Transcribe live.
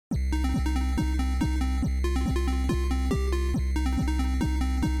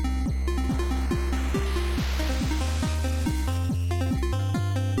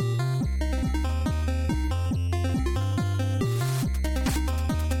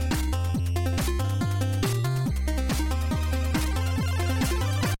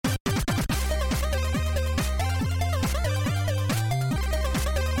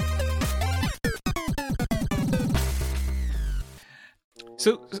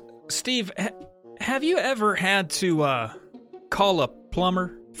So, Steve, have you ever had to call a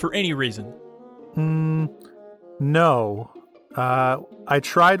plumber for any reason? No. I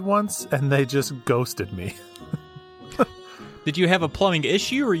tried once, and they just ghosted me. Did you have a plumbing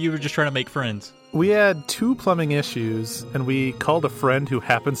issue, or you were just trying to make friends? We had 2 plumbing issues, and we called a friend who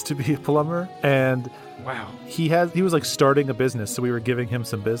happens to be a plumber, and Wow. he was like starting a business, so we were giving him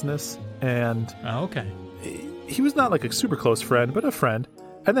some business, and Oh, okay. he was not like a super close friend, but a friend.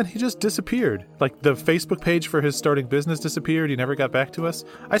 And then he just disappeared. Like, the Facebook page for his starting business disappeared. He never got back to us.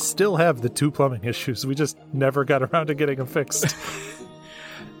 I still have the 2 plumbing issues. We just never got around to getting them fixed.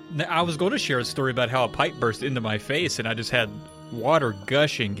 I was going to share a story about how a pipe burst into my face, and I just had water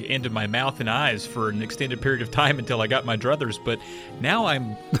gushing into my mouth and eyes for an extended period of time until I got my druthers. But now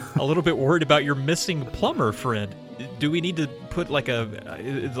I'm a little bit worried about your missing plumber friend. Do we need to put like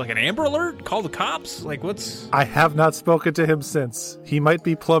an Amber Alert? Call the cops? Like, what's... I have not spoken to him since. He might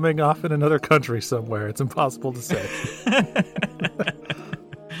be plumbing off in another country somewhere. It's impossible to say.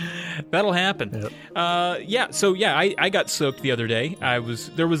 That'll happen. Yep. I got soaked the other day.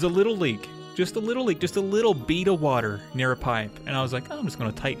 There was a little leak. Just a little bead of water near a pipe. And I was like, I'm just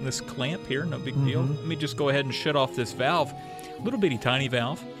going to tighten this clamp here. No big deal. Let me just go ahead and shut off this valve. Little bitty tiny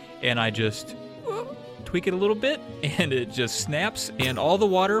valve. And I just tweak it a little bit, and it just snaps, and all the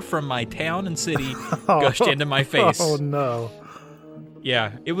water from my town and city gushed into my face. Oh, no.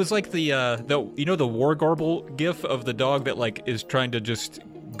 Yeah, it was like the War Garble gif of the dog that like is trying to just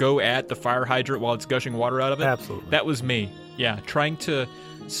go at the fire hydrant while it's gushing water out of it. Absolutely. That was me. Yeah, trying to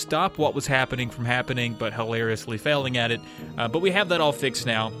stop what was happening from happening, but hilariously failing at it. But we have that all fixed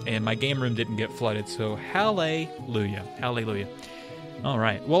now, and my game room didn't get flooded, so hallelujah. Hallelujah. All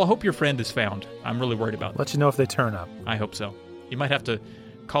right. Well, I hope your friend is found. I'm really worried about that. Let you know if they turn up. I hope so. You might have to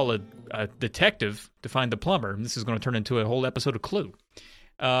call a detective to find the plumber. This is going to turn into a whole episode of Clue.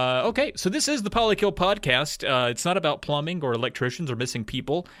 Okay, so this is the Polykill Podcast. It's not about plumbing or electricians or missing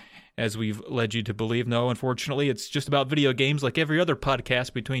people, as we've led you to believe. No, unfortunately, it's just about video games like every other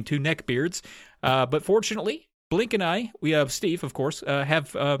podcast between 2 neckbeards. But fortunately, Blink and I, we have Steve, of course,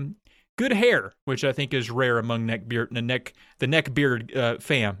 have good hair, which I think is rare among the neckbeard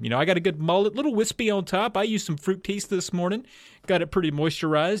fam. You know, I got a good mullet, little wispy on top. I used some fruit teas this morning, got it pretty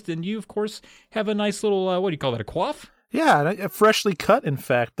moisturized, and you, of course, have a nice little, what do you call that, a coif? Yeah, freshly cut, in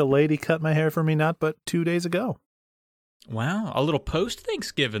fact. The lady cut my hair for me not but 2 days ago. Wow, a little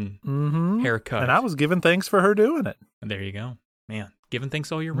post-Thanksgiving haircut. And I was giving thanks for her doing it. And there you go. Man, giving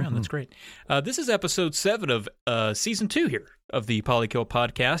thanks all year round. That's great. This is episode 7 of season 2 here of the Polykill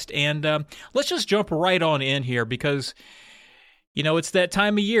Podcast. And let's just jump right on in here because, you know, it's that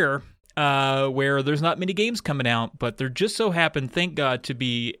time of year where there's not many games coming out, but there just so happen, thank God, to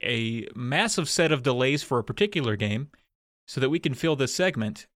be a massive set of delays for a particular game so that we can fill this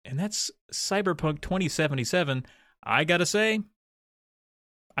segment. And that's Cyberpunk 2077. I gotta say,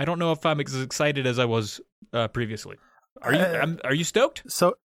 I don't know if I'm as excited as I was previously. Are you stoked?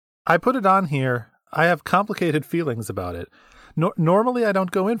 So I put it on here. I have complicated feelings about it. Normally, I don't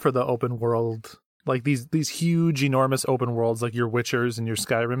go in for the open world, like these huge, enormous open worlds, like your Witchers and your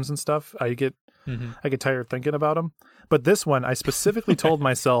Skyrims and stuff. I get tired thinking about them. But this one, I specifically told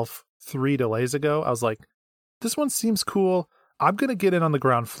myself 3 delays ago. I was like, this one seems cool. I'm going to get in on the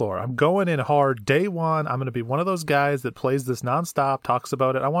ground floor. I'm going in hard day one. I'm going to be one of those guys that plays this nonstop, talks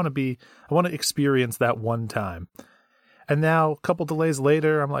about it. I want to experience that one time. And now a couple delays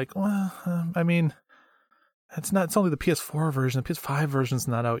later, I'm like, well, I mean, it's only the PS4 version. The PS5 version's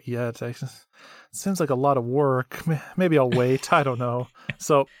not out yet. It seems like a lot of work. Maybe I'll wait. I don't know.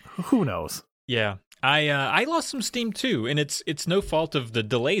 So who knows? Yeah. I lost some steam too, and it's no fault of the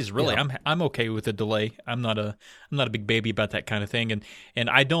delays really. Yeah. I'm okay with the delay. I'm not a big baby about that kind of thing, and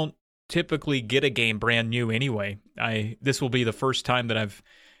I don't typically get a game brand new anyway. This will be the first time that I've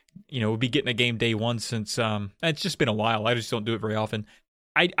we'll be getting a game day one since it's just been a while. I just don't do it very often.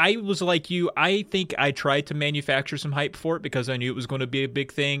 I was like you. I think I tried to manufacture some hype for it because I knew it was going to be a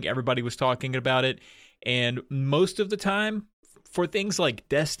big thing. Everybody was talking about it, and most of the time, for things like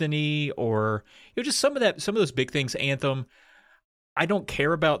Destiny or just some of those big things, Anthem, I don't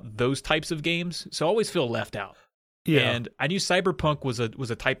care about those types of games, so I always feel left out. Yeah. And I knew Cyberpunk was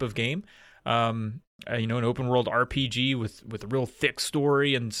a type of game, an open world RPG with a real thick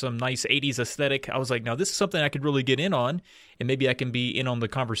story and some nice 80s aesthetic. I was like, now this is something I could really get in on, and maybe I can be in on the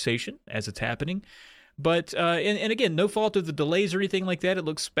conversation as it's happening. But, and again, no fault of the delays or anything like that. It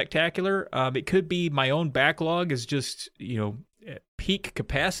looks spectacular. It could be my own backlog is just, at peak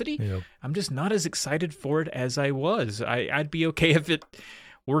capacity. Yeah. I'm just not as excited for it as I was. I'd be okay if it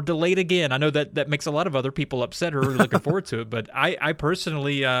we're delayed again. I know that makes a lot of other people upset who are looking forward to it, but I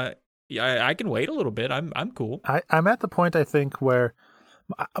personally, I can wait a little bit. I'm cool. I'm at the point, I think, where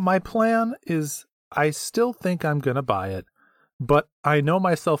my plan is I still think I'm going to buy it, but I know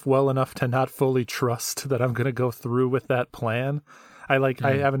myself well enough to not fully trust that I'm going to go through with that plan. I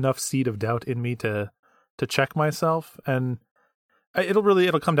have enough seed of doubt in me to check myself, and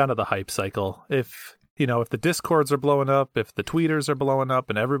it'll come down to the hype cycle. If the Discords are blowing up, if the tweeters are blowing up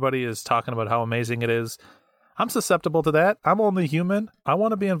and everybody is talking about how amazing it is, I'm susceptible to that. I'm only human. I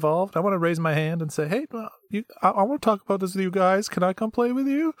want to be involved. I want to raise my hand and say, hey, I want to talk about this with you guys. Can I come play with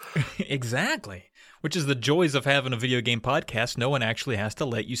you? Exactly. Which is the joys of having a video game podcast. No one actually has to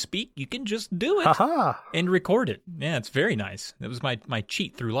let you speak. You can just do it and record it. Yeah, it's very nice. That was my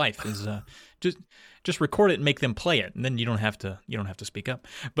cheat through life is just record it and make them play it, and then you don't have to speak up.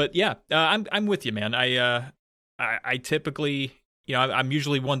 But yeah, I'm with you, man. I typically, I'm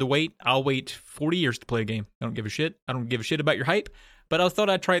usually one to wait. I'll wait 40 years to play a game. I don't give a shit. I don't give a shit about your hype. But I thought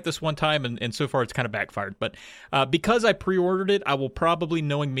I'd try it this one time, and so far it's kind of backfired. But because I pre-ordered it, I will probably,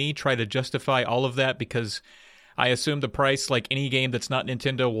 knowing me, try to justify all of that because I assume the price, like any game that's not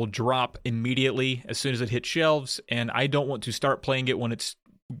Nintendo, will drop immediately as soon as it hits shelves, and I don't want to start playing it when it's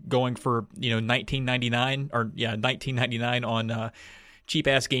going for $19.99 on Cheap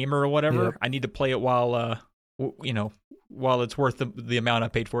Ass Gamer or whatever. Yep. I need to play it while it's worth the amount I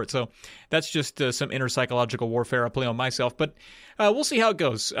paid for it. So that's just some inner psychological warfare I play on myself. But we'll see how it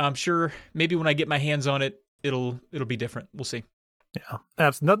goes. I'm sure maybe when I get my hands on it, it'll be different. We'll see. Yeah,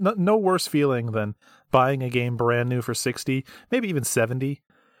 that's no worse feeling than buying a game brand new for $60, maybe even $70,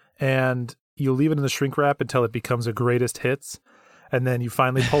 and you leave it in the shrink wrap until it becomes a greatest hits, and then you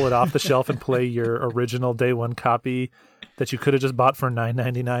finally pull it off the shelf and play your original day one copy that you could have just bought for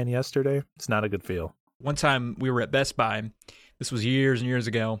 $9.99 yesterday. It's not a good feel. One time we were at Best Buy. This was years and years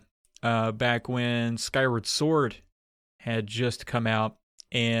ago, back when Skyward Sword had just come out,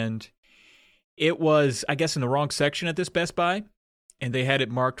 and it was, I guess, in the wrong section at this Best Buy, and they had it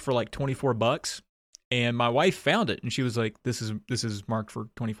marked for like $24. And my wife found it, and she was like, "This is marked for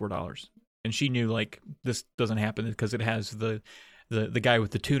 $24." And she knew like this doesn't happen because it has the guy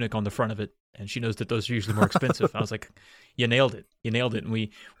with the tunic on the front of it, and she knows that those are usually more expensive. I was like, you nailed it. And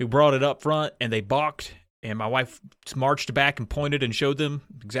we brought it up front, and they balked, and my wife marched back and pointed and showed them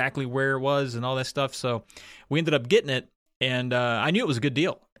exactly where it was and all that stuff. So we ended up getting it, and I knew it was a good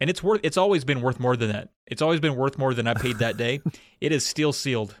deal. And it's always been worth more than that. It's always been worth more than I paid that day. It is still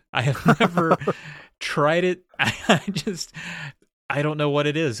sealed. I have never tried it. I don't know what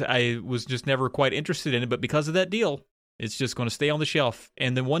it is. I was just never quite interested in it, but because of that deal, it's just going to stay on the shelf.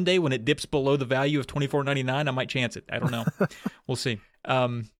 And then one day when it dips below the value of $24.99, I might chance it. I don't know. We'll see.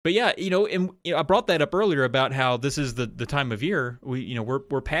 But yeah, I brought that up earlier about how this is the time of year.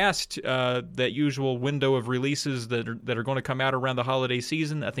 We're past that usual window of releases that are going to come out around the holiday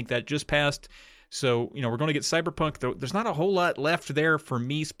season. I think that just passed. So, we're going to get Cyberpunk. There's not a whole lot left there for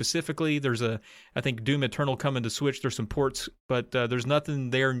me specifically. There's I think Doom Eternal coming to Switch. There's some ports, but there's nothing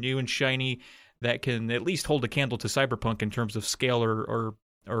there new and shiny that can at least hold a candle to Cyberpunk in terms of scale or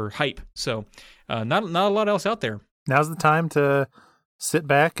hype. So, not a lot else out there. Now's the time to sit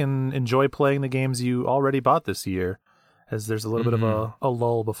back and enjoy playing the games you already bought this year, as there's a little bit of a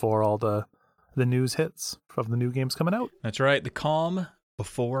lull before all the news hits of the new games coming out. That's right. The calm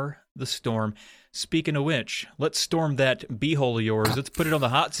before the storm. Speaking of which, let's storm that beehole of yours. Let's put it on the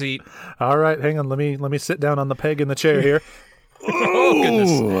hot seat. All right, hang on. Let me sit down on the peg in the chair here. Oh,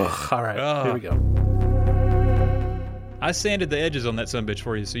 goodness. All right, Here we go. I sanded the edges on that sumbitch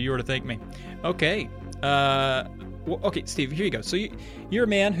for you, so you were to thank me. Okay. Okay, Steve, here you go. So you're a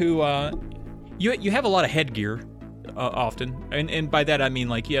man who you have a lot of headgear often, and by that I mean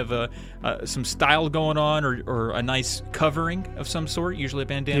like you have some style going on or a nice covering of some sort, usually a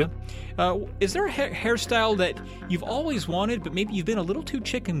bandana. Yep. Is there a hairstyle that you've always wanted, but maybe you've been a little too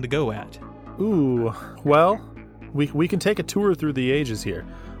chicken to go at? Ooh, well, we can take a tour through the ages here.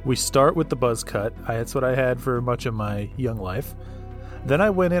 We start with the buzz cut. That's what I had for much of my young life. Then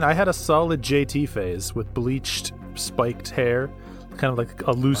I went in. I had a solid JT phase with bleached, spiked hair, kind of like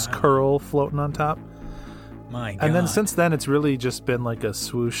a loose curl floating on top. My God. And then since then, it's really just been like a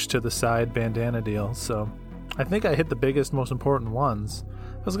swoosh to the side bandana deal. So I think I hit the biggest, most important ones.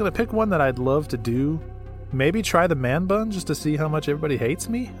 I was going to pick one that I'd love to do. Maybe try the man bun just to see how much everybody hates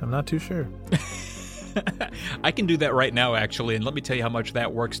me. I'm not too sure. I can do that right now, actually. And let me tell you how much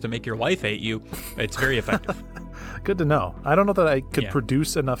that works to make your wife hate you. It's very effective. Good to know. I don't know that I could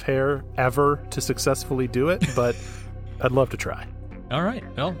produce enough hair ever to successfully do it, but I'd love to try. All right.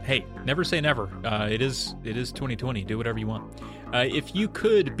 Well, hey, never say never. It is 2020. Do whatever you want. If you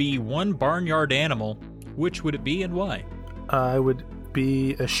could be one barnyard animal, which would it be and why? I would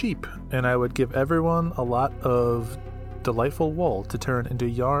be a sheep, and I would give everyone a lot of delightful wool to turn into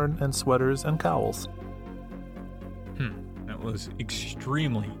yarn and sweaters and cowls. That was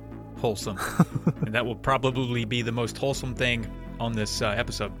extremely wholesome. And that will probably be the most wholesome thing on this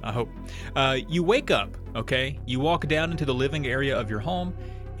episode, I hope. You wake up, okay? You walk down into the living area of your home,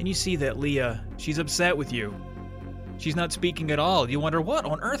 and you see that Leah, she's upset with you. She's not speaking at all. You wonder, what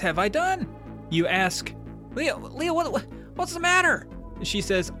on earth have I done? You ask, Leah, what's the matter? She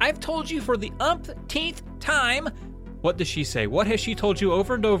says, I've told you for the umpteenth time. What does she say? What has she told you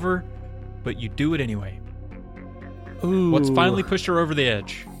over and over? But you do it anyway. Ooh, What's finally pushed her over the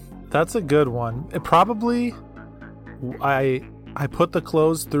edge? that's a good one. It probably, I put the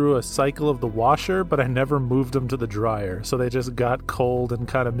clothes through a cycle of the washer, but I never moved them to the dryer, so they just got cold and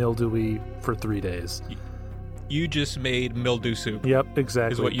kind of mildewy for 3 days. You just made mildew soup. Yep,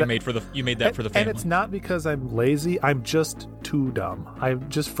 exactly. Is what you made for the for the family. And it's not because I'm lazy. I'm just too dumb. I'm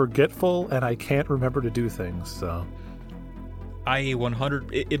just forgetful, and I can't remember to do things. So, I 100.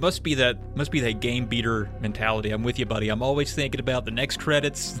 It must be that game beater mentality. I'm with you, buddy. I'm always thinking about the next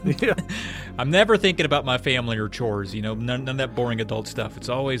credits. yeah. I'm never thinking about my family or chores. You know, none of that boring adult stuff. It's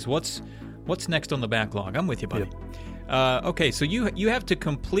always what's next on the backlog. I'm with you, buddy. Yep. Okay, so you have to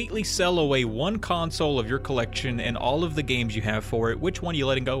completely sell away one console of your collection and all of the games you have for it. Which one are you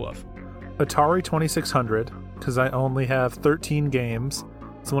letting go of? Atari 2600, because I only have 13 games.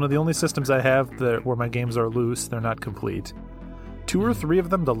 It's one of the only systems I have where my games are loose. They're not complete. 2 or 3 of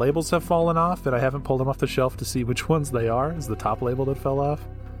them, the labels have fallen off, and I haven't pulled them off the shelf to see which ones they are. Is the top label that fell off?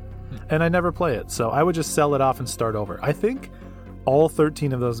 And I never play it, so I would just sell it off and start over. I think all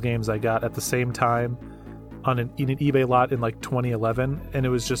 13 of those games I got at the same time in an eBay lot in like 2011, and it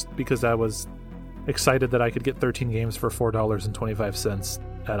was just because I was excited that I could get 13 games for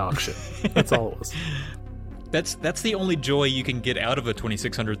 $4.25 at auction. That's all it was. That's the only joy you can get out of a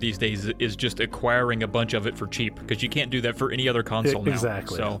 2600 these days is just acquiring a bunch of it for cheap, because you can't do that for any other console now.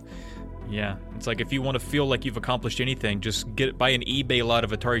 Exactly. So, yeah, it's like if you want to feel like you've accomplished anything, just buy an eBay lot of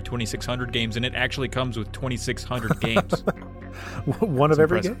Atari 2600 games, and it actually comes with 2600 games. One of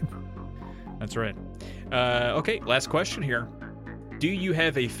every game. That's right. Okay, last question here. Do you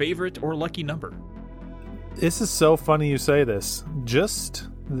have a favorite or lucky number? This is so funny you say this. Just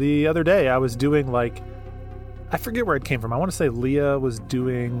the other day, I was doing I forget where it came from. I want to say Leah was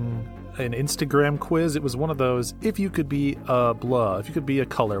doing an Instagram quiz. It was one of those, if you could be a blah, if you could be a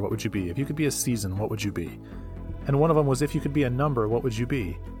color, what would you be? If you could be a season, what would you be? And one of them was, if you could be a number, what would you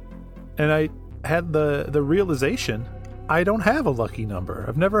be? And I had the realization, I don't have a lucky number.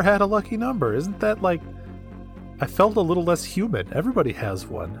 I've never had a lucky number. Isn't that I felt a little less human. Everybody has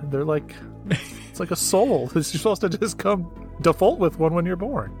one. They're it's like a soul. You're supposed to just come default with one when you're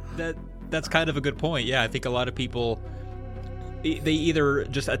born. That's kind of a good point. Yeah, I think a lot of people, they either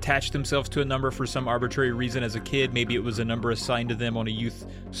just attach themselves to a number for some arbitrary reason as a kid. Maybe it was a number assigned to them on a youth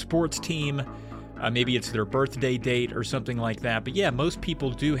sports team. Maybe it's their birthday date or something like that. But yeah, most people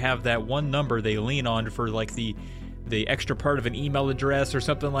do have that one number they lean on for the extra part of an email address or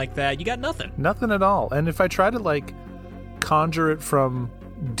something like that. You got nothing. Nothing at all. And if I try to conjure it from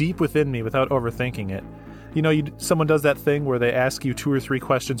deep within me without overthinking it, someone does that thing where they ask you 2 or 3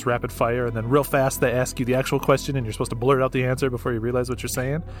 questions rapid fire, and then real fast they ask you the actual question, and you're supposed to blurt out the answer before you realize what you're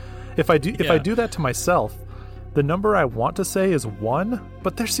saying. If I do that to myself, the number I want to say is 1,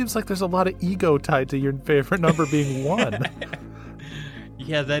 but there seems like there's a lot of ego tied to your favorite number being 1.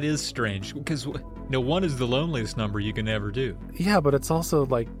 Yeah, that is strange, because 1 is the loneliest number you can ever do. Yeah, but it's also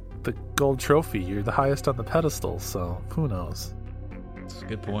the gold trophy. You're the highest on the pedestal, so who knows? It's a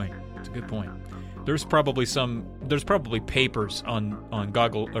good point. There's probably papers on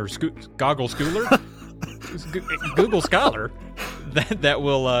Goggle Schooler, Google Scholar, that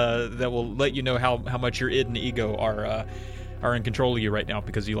will let you know how much your id and ego are in control of you right now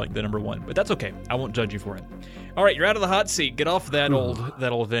because you like the number 1. But that's okay. I won't judge you for it. All right, you're out of the hot seat. Get off that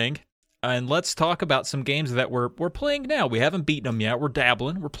old thing, and let's talk about some games that we're playing now. We haven't beaten them yet. We're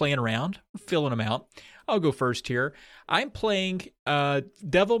dabbling. We're playing around. We're filling them out. I'll go first here. I'm playing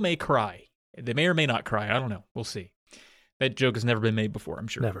Devil May Cry. They may or may not cry. I don't know. We'll see. That joke has never been made before, I'm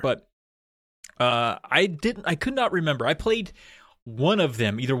sure. Never. But I could not remember. I played one of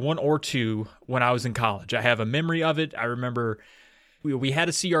them, either 1 or 2, when I was in college. I have a memory of it. I remember we had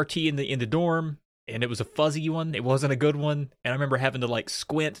a CRT in the dorm, and it was a fuzzy one. It wasn't a good one. And I remember having to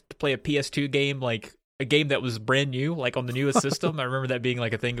squint to play a PS2 game, a game that was brand new, on the newest system. I remember that being a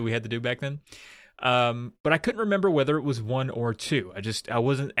thing that we had to do back then. But I couldn't remember whether it was 1 or 2. I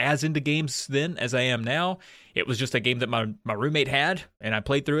wasn't as into games then as I am now. It was just a game that my roommate had, and I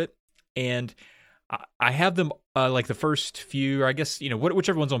played through it. And I have them like the first few, or I guess,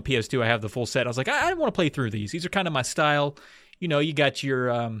 whichever one's on PS2, I have the full set. I was like, I don't want to play through these. These are kind of my style. You got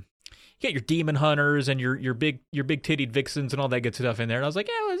your demon hunters and your big tittied vixens and all that good stuff in there. And I was like,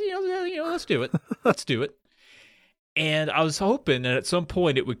 yeah, let's do it. Let's do it. And I was hoping that at some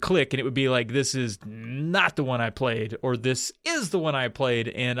point it would click and it would be like, this is not the one I played, or this is the one I played.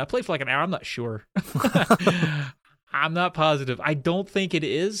 And I played for like an hour. I'm not sure. I'm not positive. I don't think it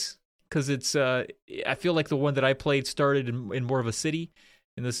is, because it's. I feel like the one that I played started in more of a city,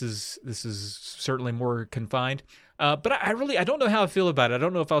 and this is certainly more confined. But I don't know how I feel about it. I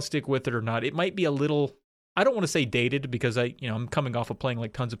don't know if I'll stick with it or not. It might be a little. I don't want to say dated, because I'm coming off of playing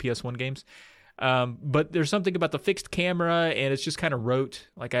like tons of PS1 games. But there's something about the fixed camera, and it's just kind of rote.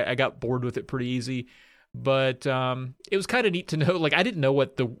 Like I got bored with it pretty easy. But it was kind of neat to know. Like, I didn't know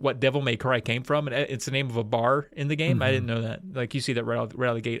what Devil May Cry came from, and it's the name of a bar in the game. Mm-hmm. I didn't know that. Like, you see that right out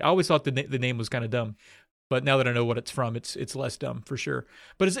of the gate. I always thought the name was kind of dumb, but now that I know what it's from, it's less dumb for sure.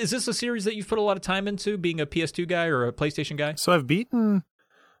 But is this a series that you've put a lot of time into, being a PS2 guy or a PlayStation guy? So I've beaten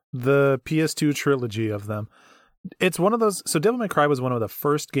the PS2 trilogy of them. It's one of those. So Devil May Cry was one of the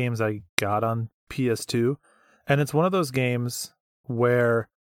first games I got on PS2, and it's one of those games where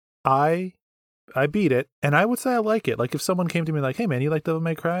I beat it, and I would say I like it. Like, if someone came to me like, hey man, you like Devil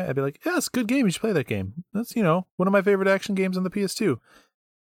May Cry? I'd be like, yeah, it's a good game. You should play that game. That's, one of my favorite action games on the PS2.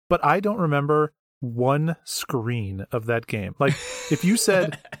 But I don't remember one screen of that game. Like, if you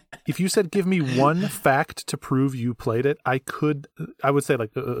said, give me one fact to prove you played it, I would say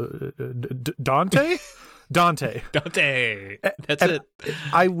like, Dante? Dante. That's it.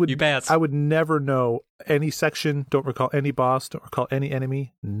 I would. You pass. I would never know any section. Don't recall any boss. Don't recall any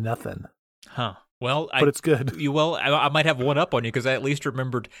enemy. Nothing. Huh. Well, but it's good. I might have one up on you, because I at least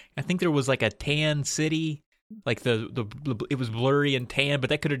remembered. I think there was like a tan city, like it was blurry and tan, but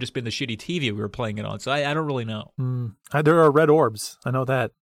that could have just been the shitty TV we were playing it on. So I don't really know. There are red orbs. I know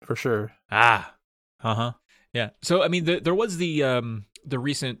that for sure. Yeah. So I mean, there was the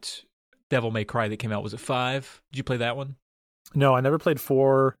recent Devil May Cry that came out. Was it 5? Did you play that one? No, I never played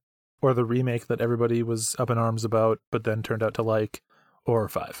 4 or the remake that everybody was up in arms about, but then turned out to like, or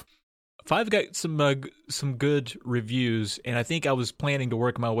 5. 5 got some good reviews, and I think I was planning to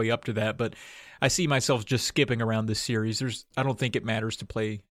work my way up to that, but I see myself just skipping around this series. I don't think it matters to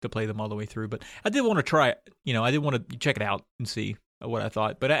play them all the way through, but I did want to try it. I did want to check it out and see what I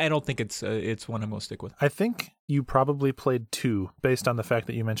thought, but I don't think it's one I'm going to stick with. I think you probably played 2 based on the fact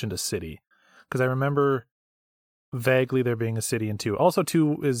that you mentioned a city, because I remember vaguely there being a city in 2. Also,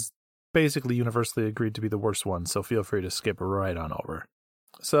 2 is basically universally agreed to be the worst one, so feel free to skip right on over.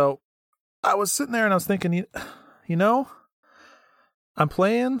 So I was sitting there and I was thinking, I'm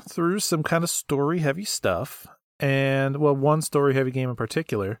playing through some kind of story-heavy stuff, and, well, one story-heavy game in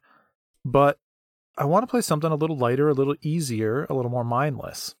particular, but I want to play something a little lighter, a little easier, a little more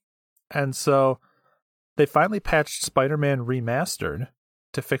mindless. And so they finally patched Spider-Man Remastered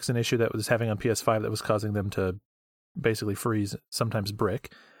to fix an issue that was having on PS5 that was causing them to basically freeze, sometimes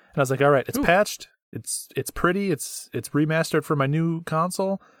brick. And I was like, all right, it's patched. It's pretty. It's remastered for my new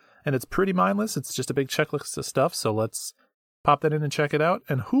console, and it's pretty mindless. It's just a big checklist of stuff. So let's pop that in and check it out.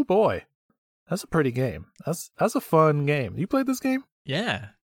 And hoo boy, that's a pretty game. That's a fun game. You played this game? Yeah.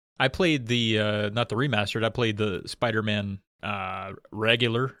 I played the not the remastered. I played the Spider-Man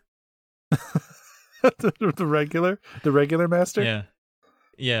regular. the regular master.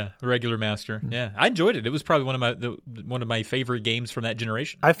 Yeah, regular master. Yeah, I enjoyed it. It was probably one of my favorite games from that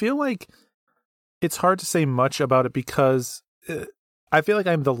generation. I feel like it's hard to say much about it, because I feel like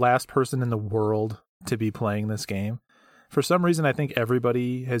I'm the last person in the world to be playing this game. For some reason, I think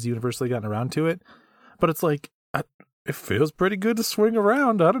everybody has universally gotten around to it, but it's like, it feels pretty good to swing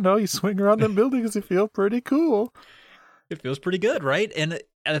around. I don't know. You swing around them buildings, it feels pretty cool. It feels pretty good, right? And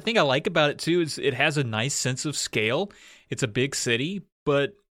the thing I like about it, too, is it has a nice sense of scale. It's a big city,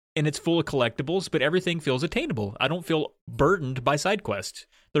 and it's full of collectibles, but everything feels attainable. I don't feel burdened by side quests.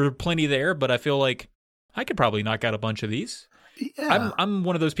 There are plenty there, but I feel like I could probably knock out a bunch of these. Yeah. I'm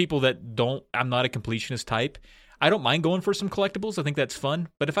one of those people that I'm not a completionist type. I don't mind going for some collectibles. I think that's fun.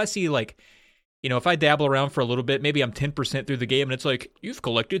 But if I see if I dabble around for a little bit, maybe I'm 10% through the game and it's like, you've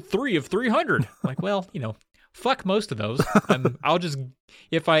collected 3 of 300. Like, well, fuck most of those. I'll just,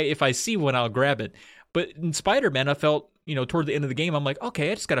 if I see one, I'll grab it. But in Spider-Man, I felt toward the end of the game, I'm like,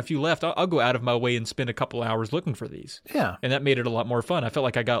 okay, I just got a few left. I'll go out of my way and spend a couple hours looking for these. Yeah. And that made it a lot more fun. I felt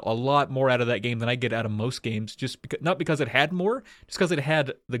like I got a lot more out of that game than I get out of most games, not because it had more, just because it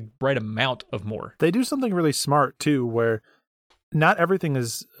had the right amount of more. They do something really smart, too, where not everything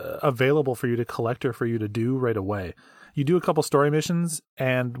is available for you to collect or for you to do right away. You do a couple story missions,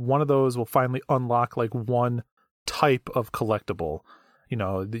 and one of those will finally unlock like one type of collectible.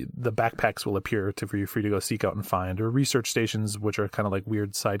 The backpacks will appear for you to go seek out and find, or research stations, which are kind of like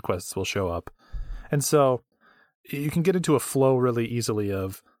weird side quests, will show up. And so you can get into a flow really easily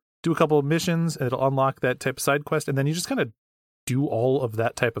of do a couple of missions, and it'll unlock that type of side quest, and then you just kind of do all of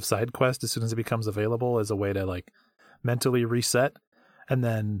that type of side quest as soon as it becomes available as a way to like mentally reset, and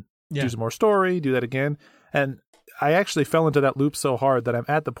then do some more story, do that again. And I actually fell into that loop so hard that I'm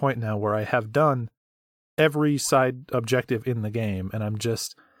at the point now where I have done every side objective in the game, and I'm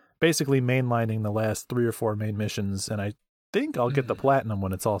just basically mainlining the last 3 or 4 main missions, and I think I'll get the platinum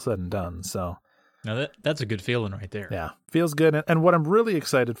when it's all said and done. So now that's a good feeling right there. Yeah, feels good. And what I'm really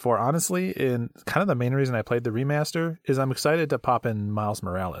excited for, honestly, and kind of the main reason I played the remaster, is I'm excited to pop in Miles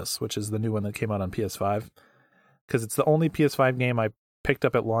Morales, which is the new one that came out on PS5, because it's the only PS5 game I picked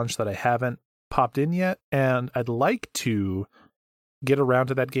up at launch that I haven't popped in yet, and I'd like to get around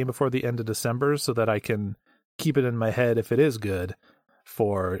to that game before the end of December so that I can keep it in my head if it is good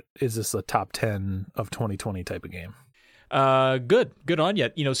for, is this a top 10 of 2020 type of game? Good on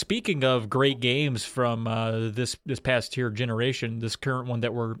you. Speaking of great games from this past year generation, this current one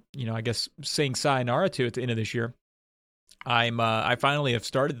that we're, I guess saying sayonara to at the end of this year, I finally have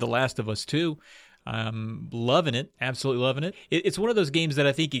started The Last of Us 2. I'm loving it, absolutely loving it. It's one of those games that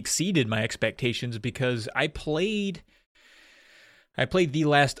I think exceeded my expectations because I played The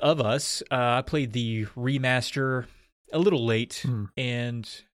Last of Us. I played the remaster a little late, and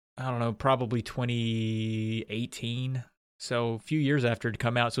I don't know, probably 2018. So a few years after it had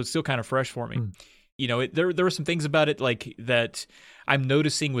come out, so it's still kind of fresh for me. There were some things about it like that I'm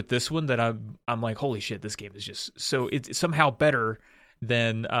noticing with this one that I'm like, holy shit, this game is just so it's somehow better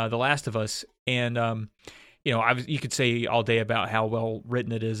than The Last of Us. And you could say all day about how well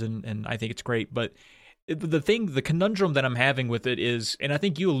written it is, and I think it's great, but the conundrum that I'm having with it is, and I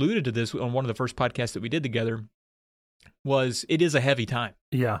think you alluded to this on one of the first podcasts that we did together, was it is a heavy time.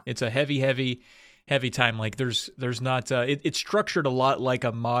 Yeah. It's a heavy time. Like there's not, it's structured a lot like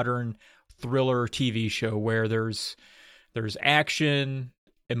a modern thriller TV show where there's action,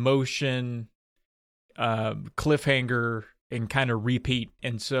 emotion, cliffhanger, and kind of repeat.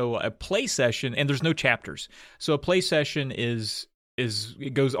 And so a play session, and there's no chapters. So a play session is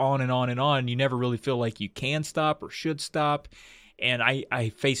it goes on and on and on. You never really feel like you can stop or should stop. And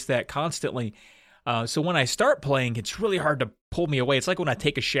I face that constantly. So when I start playing, it's really hard to pull me away. It's like when I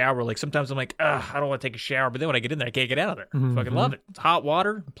take a shower. Like sometimes I'm like, I don't want to take a shower. But then when I get in there, I can't get out of there. I fucking love it. It's hot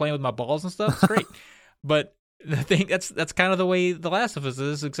water, playing with my balls and stuff. It's great. But the thing, that's kind of the way The Last of Us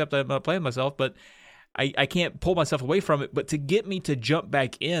is, except I'm not playing myself. But I can't pull myself away from it. But to get me to jump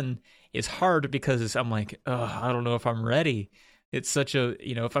back in is hard because I'm like, I don't know if I'm ready. It's such a,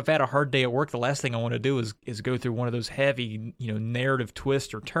 if I've had a hard day at work, the last thing I want to do is go through one of those heavy, narrative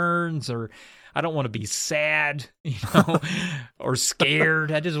twists or turns, or I don't want to be sad, or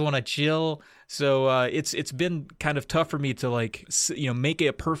scared. I just want to chill. So it's been kind of tough for me to make it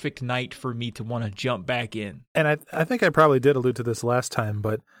a perfect night for me to want to jump back in. And I think I probably did allude to this last time,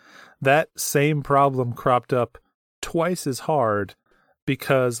 but that same problem cropped up twice as hard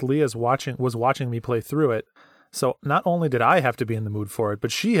because Leah's was watching me play through it. So not only did I have to be in the mood for it,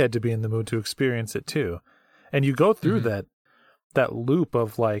 but she had to be in the mood to experience it too. And you go through that loop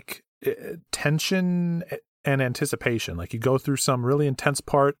of like tension and anticipation. Like you go through some really intense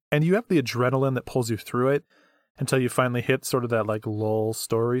part and you have the adrenaline that pulls you through it until you finally hit sort of that like lull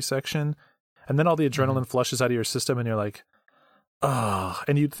story section. And then all the adrenaline flushes out of your system and you're like,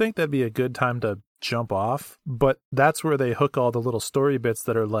 and you'd think that'd be a good time to jump off, but that's where they hook all the little story bits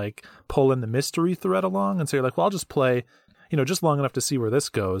that are like pulling the mystery thread along. And so you're like, well, I'll just play, just long enough to see where this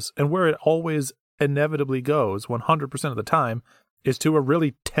goes. And where it always inevitably goes 100% of the time is to a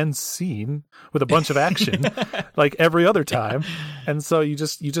really tense scene with a bunch of action like every other time. And so you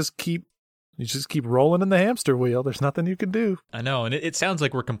just keep rolling in the hamster wheel. There's nothing you can do. I know. And it sounds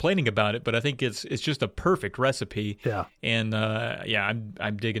like we're complaining about it, but I think it's just a perfect recipe. Yeah. And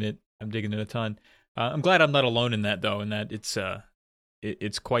I'm digging it. I'm digging it a ton. I'm glad I'm not alone in that, though, and that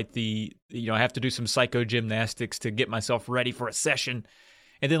it's quite the, I have to do some psycho gymnastics to get myself ready for a session.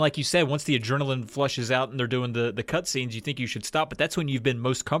 And then, like you said, once the adrenaline flushes out and they're doing the cutscenes, you think you should stop. But that's when you've been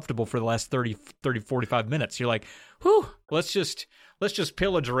most comfortable for the last 30, 45 minutes. You're like, whew, let's just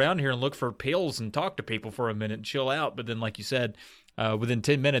pillage around here and look for pills and talk to people for a minute and chill out. But then, like you said, within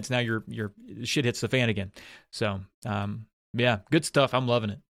 10 minutes, now your shit hits the fan again. So, yeah, good stuff. I'm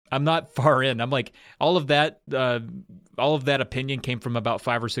loving it. I'm not far in. I'm like, all of that opinion came from about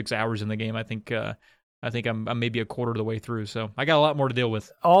 5 or 6 hours in the game. I think I'm maybe a quarter of the way through. So I got a lot more to deal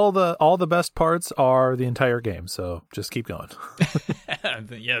with. All the best parts are the entire game. So just keep going.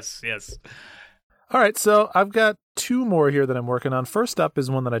 Yes. All right. So I've got 2 more here that I'm working on. First up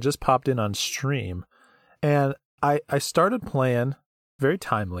is one that I just popped in on stream, and I started playing, very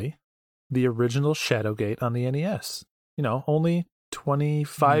timely, the original Shadowgate on the NES. Only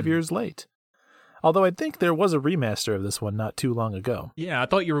 25 years late. Although I think there was a remaster of this one not too long ago. Yeah, I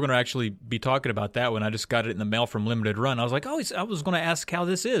thought you were going to actually be talking about that one. I just got it in the mail from Limited Run. I was like, I was going to ask how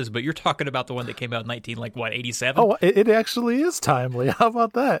this is, but you're talking about the one that came out in 87? Oh, it actually is timely. How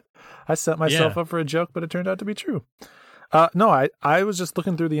about that? I set myself up for a joke, but it turned out to be true. No, I was just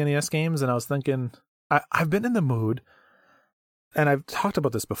looking through the NES games, and I was thinking, I've been in the mood, and I've talked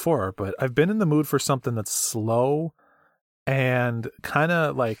about this before, but I've been in the mood for something that's slow and kind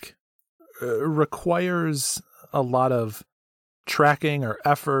of like requires a lot of tracking or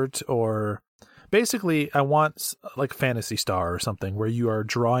effort, or basically I want like Phantasy Star or something where you are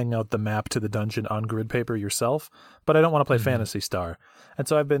drawing out the map to the dungeon on grid paper yourself, but I don't want to play Phantasy Star. And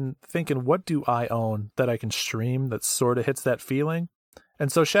so I've been thinking, what do I own that I can stream that sort of hits that feeling?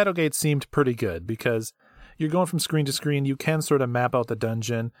 And so Shadowgate seemed pretty good because you're going from screen to screen. You can sort of map out the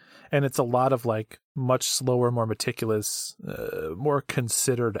dungeon, and it's a lot of like much slower, more meticulous, more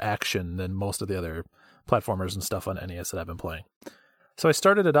considered action than most of the other platformers and stuff on NES that I've been playing. So I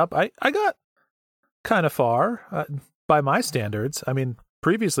started it up. I got kind of far by my standards. I mean,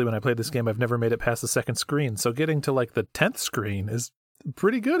 previously when I played this game, I've never made it past the second screen. So getting to like the 10th screen is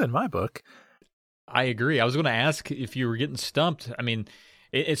pretty good in my book. I agree. I was going to ask if you were getting stumped. I mean,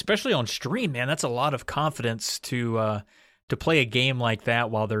 especially on stream, man, that's a lot of confidence to play a game like that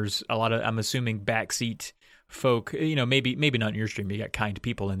while there's a lot of, I'm assuming, backseat folk. Maybe not in your stream. You got kind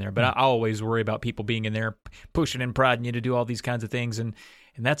people in there, but I always worry about people being in there pushing and prodding you to do all these kinds of things, and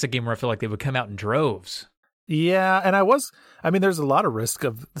that's a game where I feel like they would come out in droves. Yeah, and there's a lot of risk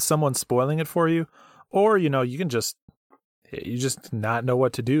of someone spoiling it for you, or you can just not know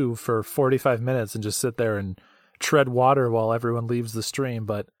what to do for 45 minutes and just sit there and tread water while everyone leaves the stream.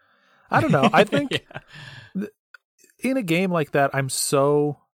 But I don't know. I think in a game like that, I'm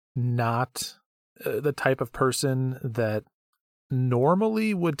so not the type of person that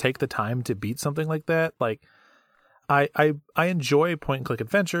normally would take the time to beat something like that. Like I enjoy point and click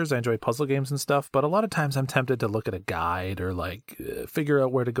adventures. I enjoy puzzle games and stuff, but a lot of times I'm tempted to look at a guide or like figure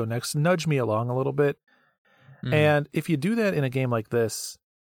out where to go next, nudge me along a little bit. And if you do that in a game like this,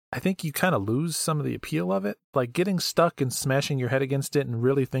 I think you kind of lose some of the appeal of it. Like getting stuck and smashing your head against it and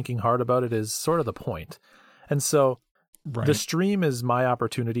really thinking hard about it is sort of the point. And so the stream is my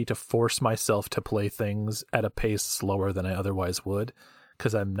opportunity to force myself to play things at a pace slower than I otherwise would,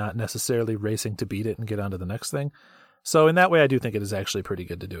 because I'm not necessarily racing to beat it and get on to the next thing. So in that way, I do think it is actually pretty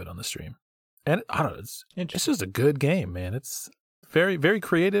good to do it on the stream. And I don't know, it's just a good game, man. It's very, very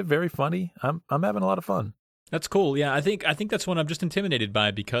creative, very funny. I'm having a lot of fun. That's cool. Yeah, I think that's one I'm just intimidated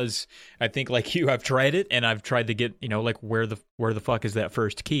by, because I think like you, I've tried it and I've tried to get, like where the fuck is that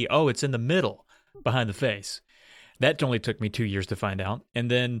first key? Oh, it's in the middle behind the face. That only took me 2 years to find out.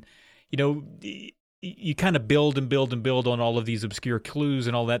 And then, you kind of build and build and build on all of these obscure clues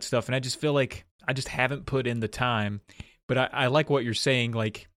and all that stuff. And I just feel like I just haven't put in the time. But I like what you're saying.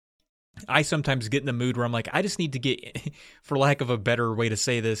 Like, I sometimes get in the mood where I'm like, I just need to get, for lack of a better way to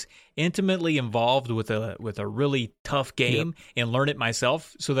say this, intimately involved with a really tough game and learn it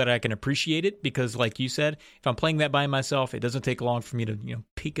myself so that I can appreciate it. Because like you said, if I'm playing that by myself, it doesn't take long for me to,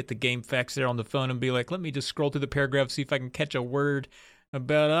 peek at the game facts there on the phone and be like, let me just scroll through the paragraph, see if I can catch a word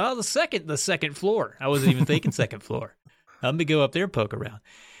about the second floor. I wasn't even thinking second floor. Let me go up there and poke around.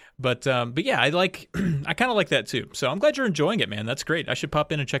 But yeah, I kind of like that too. So I'm glad you're enjoying it, man. That's great. I should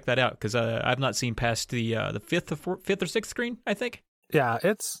pop in and check that out, because I've not seen past the fifth or sixth screen, I think. Yeah,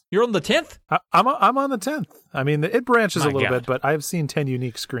 you're on the 10th. I'm on the 10th. I mean, it branches a little bit, but I've seen 10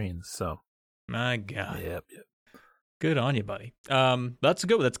 unique screens. So my God. Yep. Good on you, buddy. That's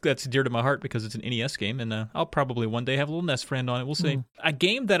good. That's dear to my heart because it's an NES game, and I'll probably one day have a little NES friend on it. We'll see. A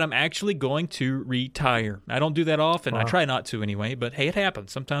game that I'm actually going to retire. I don't do that often. Wow. I try not to anyway, but hey, it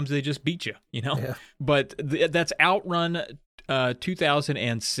happens. Sometimes they just beat you, Yeah. But that's Outrun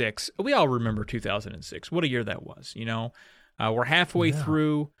 2006. We all remember 2006. What a year that was, We're halfway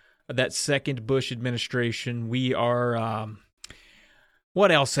through that second Bush administration. We are.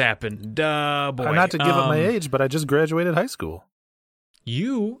 What else happened? Boy, not to give up my age, but I just graduated high school.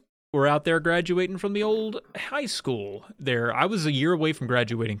 You were out there graduating from the old high school there. I was a year away from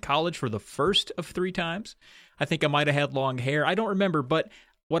graduating college for the first of 3 times. I think I might have had long hair. I don't remember, but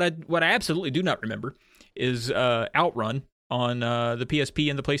what I absolutely do not remember is Outrun on the PSP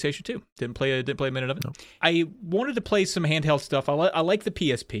and the PlayStation 2. Didn't play a minute of it. No. I wanted to play some handheld stuff. I like the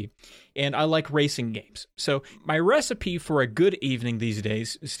PSP, and I like racing games. So my recipe for a good evening these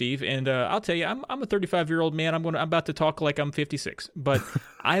days, Steve, and I'll tell you, I'm a 35-year-old man. I'm about to talk like I'm 56, but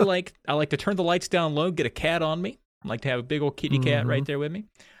I like to turn the lights down low, get a cat on me. I like to have a big old kitty cat right there with me.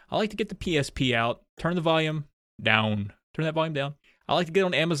 I like to get the PSP out, turn the volume down, turn that volume down. I like to get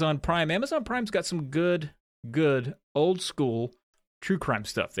on Amazon Prime. Amazon Prime's got some good old school true crime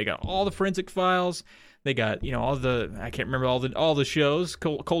stuff. They got all the forensic files. They got, all the, I can't remember all the shows,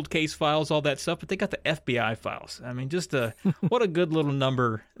 cold case files, all that stuff, but they got the FBI files. I mean, just what a good little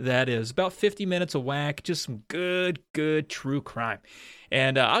number that is. About 50 minutes a whack, just some good true crime.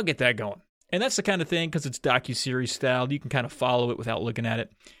 And I'll get that going. And that's the kind of thing, because it's docuseries style, you can kind of follow it without looking at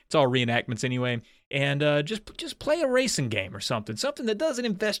it. It's all reenactments anyway. And just play a racing game or something that doesn't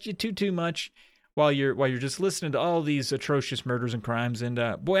invest you too much while you're just listening to all these atrocious murders and crimes. And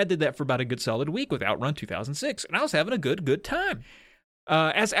boy, I did that for about a good solid week with Outrun 2006, and I was having a good time.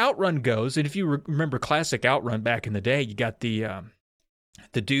 As Outrun goes, and if you remember classic Outrun back in the day, you got the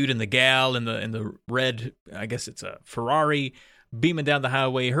dude and the gal in the red, I guess it's a Ferrari, beaming down the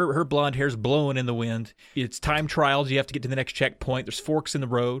highway. Her blonde hair's blowing in the wind. It's time trials. You have to get to the next checkpoint. There's forks in the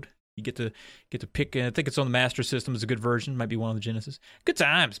road. You get to pick. I think it's on the Master System. It's a good version. Might be one on the Genesis. Good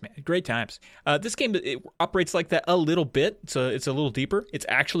times, man. Great times. This game, it operates like that a little bit. It's a little deeper. It's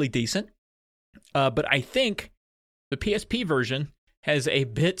actually decent. But I think the PSP version has a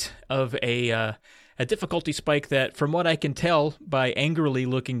bit of a difficulty spike that, from what I can tell by angrily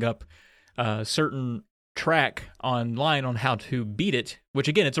looking up certain track online on how to beat it, which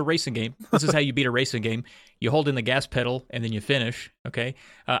again, it's a racing game. This is how you beat a racing game. You hold in the gas pedal and then you finish. Okay.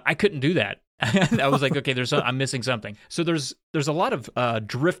 I couldn't do that. I was like, okay, I'm missing something. So there's a lot of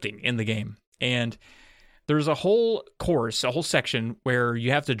drifting in the game, and there's a whole section where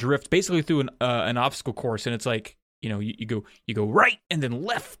you have to drift basically through an obstacle course, and it's like, you go right and then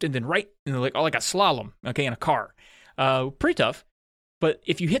left and then right, and like a slalom, okay, in a car. Pretty tough. But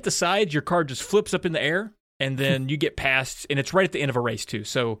if you hit the sides, your car just flips up in the air, and then you get past, and it's right at the end of a race too.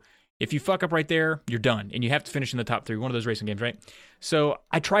 So if you fuck up right there, you're done, and you have to finish in the top 3. One of those racing games, right? So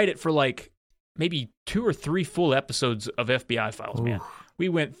I tried it for like maybe 2 or 3 full episodes of FBI Files, man. We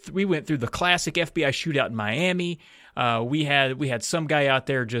went through the classic FBI shootout in Miami. We had some guy out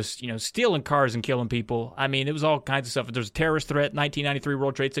there just stealing cars and killing people. I mean, it was all kinds of stuff. There's a terrorist threat, 1993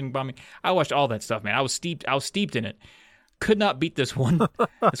 World Trade Center bombing. I watched all that stuff, man. I was steeped in it. Could not beat this one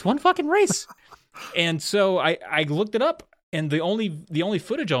fucking race. And so I looked it up, and the only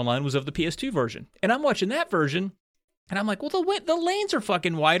footage online was of the PS2 version. And I'm watching that version, and I'm like, well, the lanes are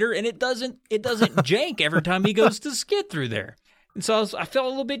fucking wider, and it doesn't jank every time he goes to skid through there. And so I felt a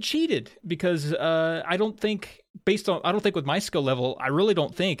little bit cheated, because I don't think with my skill level, I really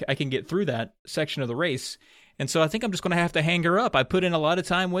don't think I can get through that section of the race. And so I think I'm just going to have to hang her up. I put in a lot of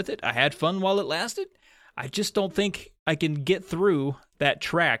time with it. I had fun while it lasted. I just don't think I can get through that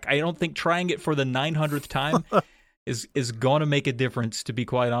track. I don't think trying it for the 900th time is going to make a difference, to be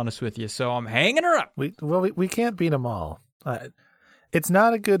quite honest with you. So I'm hanging her up. We can't beat them all. It's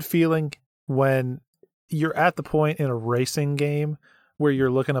not a good feeling when you're at the point in a racing game where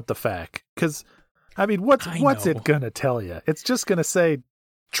you're looking up the FAQ. Because, I mean, what's it going to tell you? It's just going to say,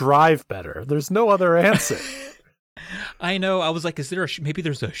 drive better. There's no other answer. I know. I was like, maybe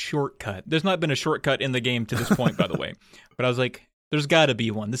there's a shortcut. There's not been a shortcut in the game to this point, by the way. But I was like, there's got to be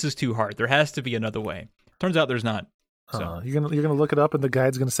one. This is too hard. There has to be another way. Turns out there's not. So you're gonna look it up, and the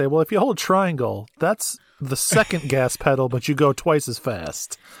guide's gonna say, well, if you hold triangle, that's the second gas pedal, but you go twice as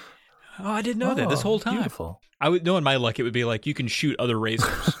fast. Oh, I didn't know that this whole time. Beautiful. I would know in my luck it would be like you can shoot other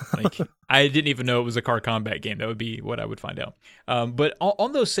racers. Like I didn't even know it was a car combat game. That would be what I would find out. But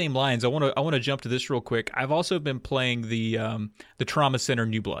on those same lines, I want to jump to this real quick. I've also been playing the Trauma Center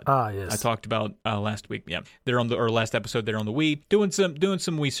New Blood. Yes. I talked about last week. Yeah, they're on last episode. They're on the Wii doing some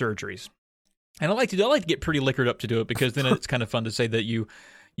Wii surgeries, and I like to get pretty liquored up to do it, because then it's kind of fun to say that you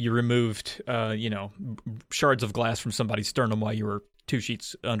removed shards of glass from somebody's sternum while you were 2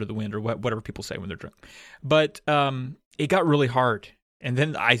 sheets under the wind, or whatever people say when they're drunk. But it got really hard. And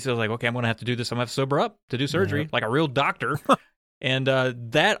then I was like, okay, I'm going to have to do this. I'm going to have to sober up to do surgery, like a real doctor. And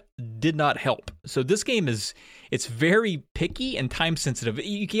that did not help. So this game it's very picky and time sensitive.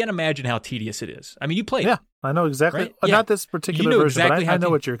 You can't imagine how tedious it is. I mean, you played Yeah, it, I know exactly. right? Yeah. Not this particular You know version, exactly but how I know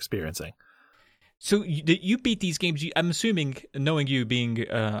what you're experiencing. So you beat these games. I'm assuming, knowing you being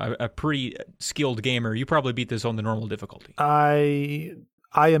a pretty skilled gamer, you probably beat this on the normal difficulty. I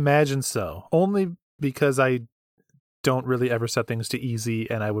imagine so. Only because I don't really ever set things to easy,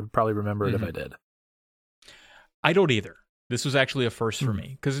 and I would probably remember it if I did. I don't either. This was actually a first for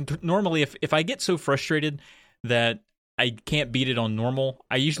me, because normally if I get so frustrated that I can't beat it on normal,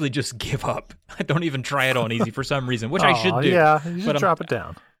 I usually just give up. I don't even try it on easy for some reason, which I should do. Yeah, you should drop it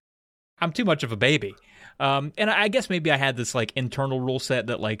down. I'm too much of a baby. And I guess maybe I had this like internal rule set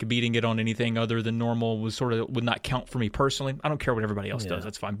that like beating it on anything other than normal would not count for me personally. I don't care what everybody else does.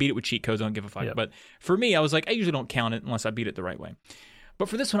 That's fine. Beat it with cheat codes. I don't give a fuck. Yep. But for me, I was like, I usually don't count it unless I beat it the right way. But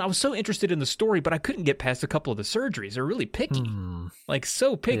for this one, I was so interested in the story, but I couldn't get past a couple of the surgeries. They're really picky, like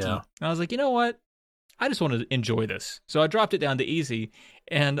so picky. Yeah. And I was like, you know what? I just want to enjoy this. So I dropped it down to easy.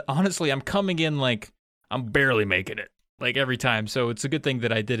 And honestly, I'm coming in like I'm barely making it, like every time. So it's a good thing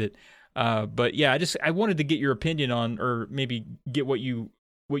that I did it. But yeah, I wanted to get your opinion on, or maybe get what you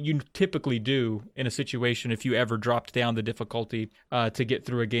typically do in a situation if you ever dropped down the difficulty to get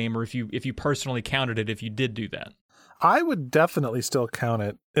through a game, or if you personally counted it if you did do that. I would definitely still count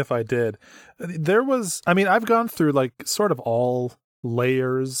it if I did. I've gone through like sort of all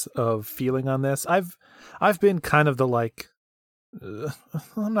layers of feeling on this. I've been kind of the like,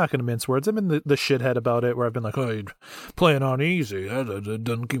 I'm not going to mince words. I've been the shithead about it, where I've been like, oh, you're playing on easy. That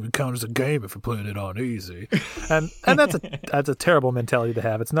doesn't even count as a game if you're playing it on easy. And that's a terrible mentality to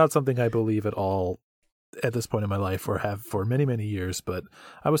have. It's not something I believe at all at this point in my life, or have for many, many years, but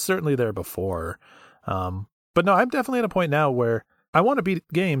I was certainly there before. But no, I'm definitely at a point now where I want to beat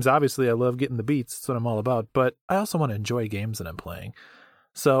games. Obviously, I love getting the beats. That's what I'm all about. But I also want to enjoy games that I'm playing.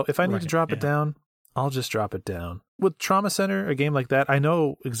 So if I need to drop it down, I'll just drop it down. With Trauma Center, a game like that, I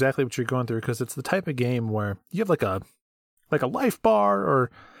know exactly what you're going through, because it's the type of game where you have like a life bar, or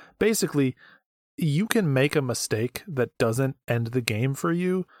basically you can make a mistake that doesn't end the game for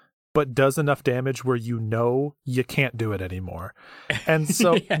you, but does enough damage where you know you can't do it anymore. And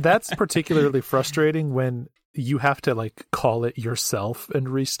so that's particularly frustrating when you have to like call it yourself and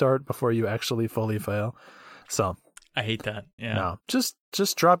restart before you actually fully fail. So I hate that. Yeah. No, just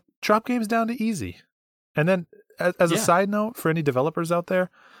drop games down to easy. And then as a side note for any developers out there,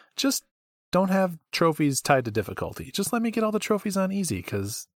 just don't have trophies tied to difficulty. Just let me get all the trophies on easy,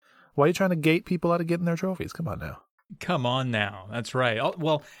 because why are you trying to gate people out of getting their trophies? Come on now. Come on now. That's right.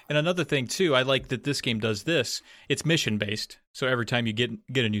 Well, and another thing too, I like that this game does this. It's mission based. So every time you get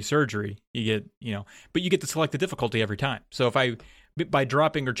a new surgery, you get, but you get to select the difficulty every time. So by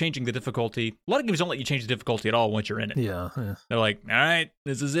dropping or changing the difficulty, a lot of games don't let you change the difficulty at all once you're in it. Yeah. They're like, all right,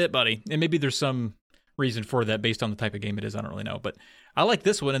 this is it, buddy. And maybe there's some reason for that based on the type of game it is. I don't really know. But I like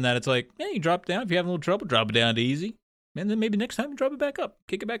this one in that it's like, you drop it down. If you're having a little trouble, drop it down to easy. And then maybe next time you drop it back up,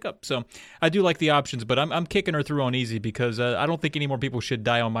 kick it back up. So I do like the options, but I'm kicking her through on easy because I don't think any more people should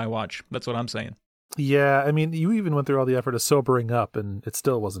die on my watch. That's what I'm saying. Yeah, I mean, you even went through all the effort of sobering up, and it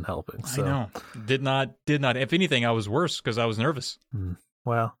still wasn't helping. So. I know. Did not. If anything, I was worse because I was nervous.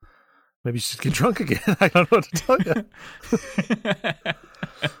 Well, maybe you should get drunk again. I don't know what to tell you.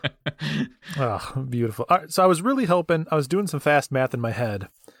 Oh, beautiful. All right, so I was really hoping, I was doing some fast math in my head,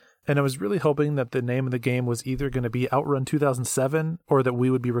 and I was really hoping that the name of the game was either going to be Outrun 2007 or that we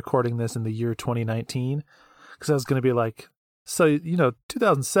would be recording this in the year 2019. Because I was going to be like,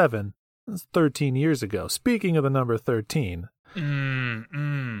 2007, that's 13 years ago. Speaking of the number 13.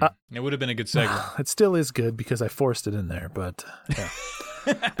 It would have been a good segue. It still is good because I forced it in there, but yeah.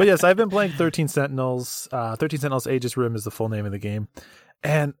 But yes, I've been playing 13 Sentinels. 13 Sentinels Aegis Rim is the full name of the game.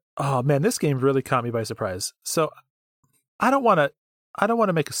 And, oh man, this game really caught me by surprise. So I don't want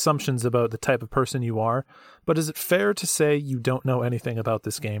to make assumptions about the type of person you are, but is it fair to say you don't know anything about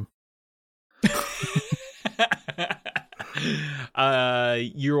this game?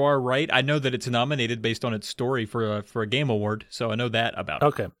 You are right. I know that it's nominated based on its story for a game award, so I know that about it.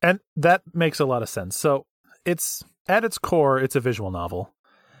 Okay, and that makes a lot of sense. So it's at its core, it's a visual novel,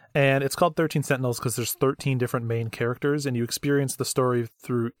 and it's called 13 Sentinels because there's 13 different main characters, and you experience the story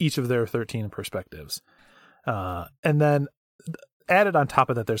through each of their 13 perspectives. And then added on top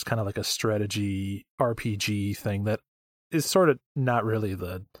of that, there's kind of like a strategy RPG thing that is sort of not really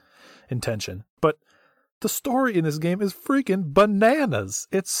the intention, but the story in this game is freaking bananas.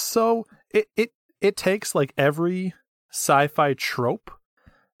 It's so it takes like every sci-fi trope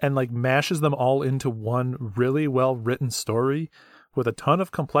and like mashes them all into one really well written story with a ton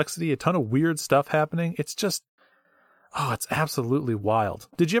of complexity, a ton of weird stuff happening. It's just, Oh, it's absolutely wild.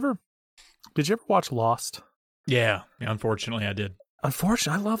 Did you ever watch Lost? Yeah, unfortunately I did.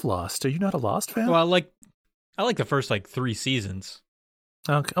 Unfortunately, I love Lost. Are you not a Lost fan? Well, I like the first 3 seasons.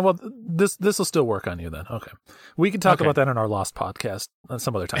 Okay. Well, this will still work on you then. Okay. We can talk about that in our Lost podcast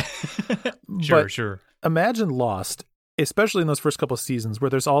some other time. Sure. Imagine Lost, especially in those first couple of seasons where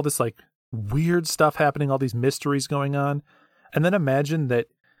there's all this weird stuff happening, all these mysteries going on. And then imagine that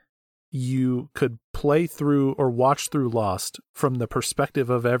you could play through or watch through Lost from the perspective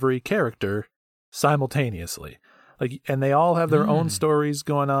of every character simultaneously. And they all have their own stories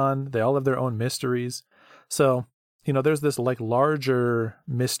going on. They all have their own mysteries. So, there's this larger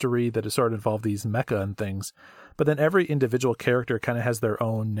mystery that is sort of involved these mecha and things, but then every individual character kind of has their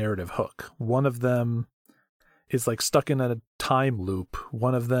own narrative hook. One of them is stuck in a time loop.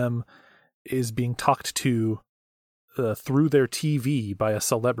 One of them is being talked to through their TV by a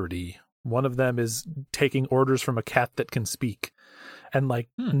celebrity. One of them is taking orders from a cat that can speak. And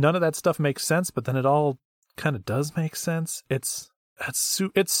none of that stuff makes sense, but then it all kind of does make sense. It's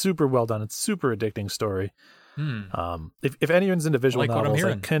super well done. It's super addicting story. If anyone's into visual novels,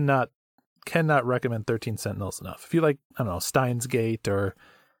 I cannot recommend 13 Sentinels enough. If you like, I don't know, Steins Gate or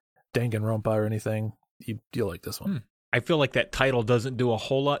Danganronpa or anything, you'll like this one. I feel like that title doesn't do a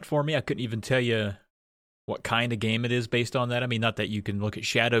whole lot for me. I couldn't even tell you what kind of game it is based on that. I mean, not that you can look at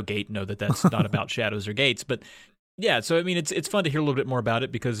Shadowgate and know that that's not about shadows or gates, but yeah. So I mean, it's fun to hear a little bit more about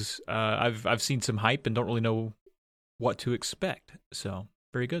it because I've seen some hype and don't really know what to expect. So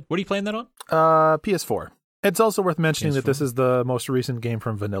very good. What are you playing that on? PS4. It's also worth mentioning that this is the most recent game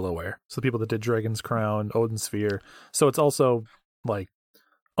from Vanillaware. So the people that did Dragon's Crown, Odin Sphere. So it's also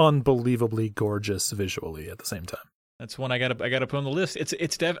unbelievably gorgeous visually at the same time. That's one I gotta put on the list. I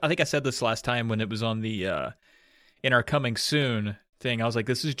think I said this last time when it was on the in our coming soon thing. I was like,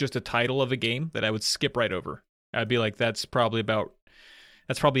 this is just a title of a game that I would skip right over. I'd be like, that's probably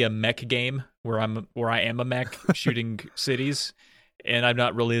a mech game where I am a mech shooting cities, and I'm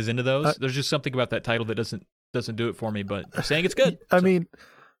not really as into those. There's just something about that title that doesn't do it for me. But I'm saying it's good. I mean,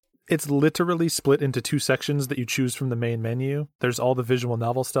 it's literally split into 2 sections that you choose from the main menu. There's all the visual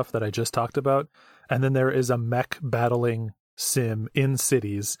novel stuff that I just talked about, and then there is a mech battling sim in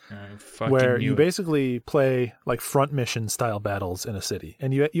cities where you basically play front mission style battles in a city,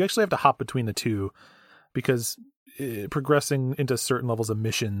 and you actually have to hop between the two because progressing into certain levels of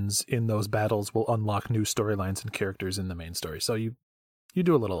missions in those battles will unlock new storylines and characters in the main story. So you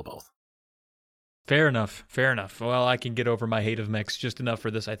do a little of both. Fair enough. Well, I can get over my hate of mechs just enough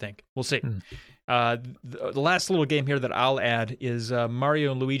for this, I think. We'll see. The last little game here that I'll add is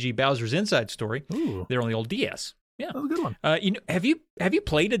Mario and Luigi Bowser's Inside Story. Ooh. They're on the old DS. Yeah. That was a good one. Have you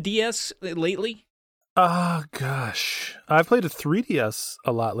played a DS lately? Oh, gosh. I've played a 3DS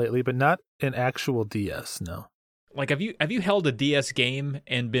a lot lately, but not an actual DS, no. Have you held a DS game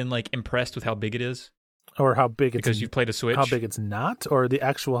and been impressed with how big it is? Or how big it's... Because you've played a Switch? How big it's not? Or the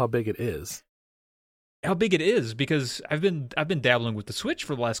actual how big it is? How big it is, because I've been dabbling with the Switch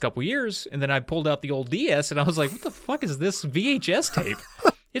for the last couple of years, and then I pulled out the old DS, and I was like, what the fuck is this VHS tape?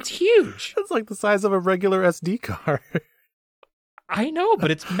 It's huge. It's like the size of a regular SD card. I know,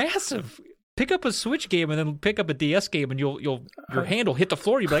 but it's massive. Pick up a Switch game and then pick up a DS game, and your hand will hit the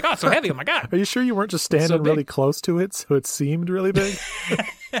floor. You'll be like, oh, it's so heavy. Oh, my God. Are you sure you weren't just standing really close to it, so it seemed really big?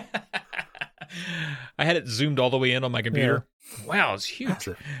 I had it zoomed all the way in on my computer. Yeah. Wow, it's huge.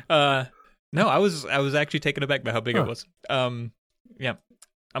 No, I was actually taken aback by how big it was. Yeah,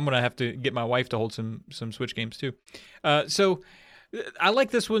 I'm gonna have to get my wife to hold some Switch games too. So I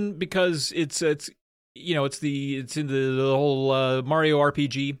like this one because it's in the whole Mario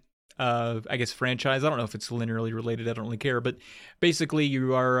RPG I guess franchise. I don't know if it's linearly related. I don't really care, but basically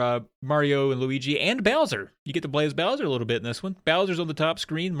you are Mario and Luigi and Bowser. You get to play as Bowser a little bit in this one. Bowser's on the top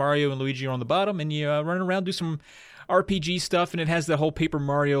screen, Mario and Luigi are on the bottom, and you run around, do some RPG stuff, and it has the whole Paper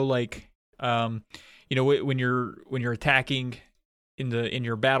Mario when you're attacking in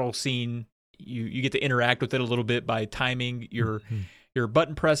your battle scene, you get to interact with it a little bit by timing your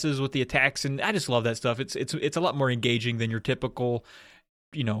button presses with the attacks, and I just love that stuff. It's a lot more engaging than your typical,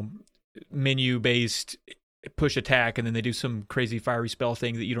 menu based push attack, and then they do some crazy fiery spell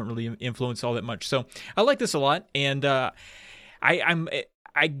thing that you don't really influence all that much. So I like this a lot, and I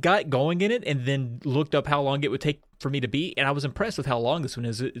got going in it and then looked up how long it would take for me to beat, and I was impressed with how long this one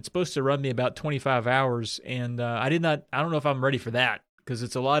is. It's supposed to run me about 25 hours, and I don't know if I'm ready for that, because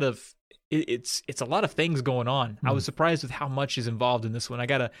it's a lot of things going on. I was surprised with how much is involved in this one.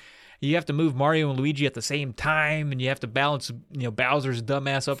 You have to move Mario and Luigi at the same time, and you have to balance, Bowser's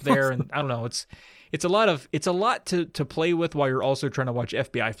dumbass up there, and I don't know. It's a lot to play with while you're also trying to watch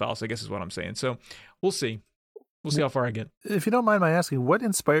FBI Files, I guess is what I'm saying. So we'll see. We'll see how far I get. If you don't mind my asking, what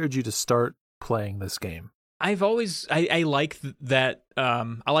inspired you to start playing this game? I've always I like that.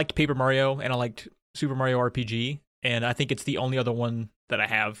 I liked Paper Mario and I liked Super Mario RPG, and I think it's the only other one that I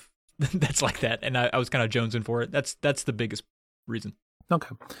have that's like that. And I was kind of jonesing for it. That's the biggest reason.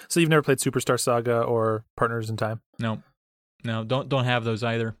 Okay, so you've never played Superstar Saga or Partners in Time? No, don't have those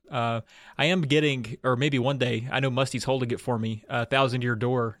either. I am getting, or maybe one day, I know Musty's holding it for me, 1,000 Year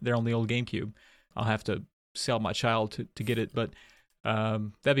Door there on the old GameCube. I'll have to sell my child to get it, but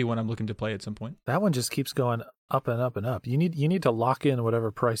that'd be one I'm looking to play at some point. That one just keeps going up and up and up. You need to lock in whatever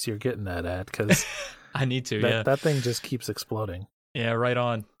price you're getting that at, because I need to. That thing just keeps exploding. Yeah, right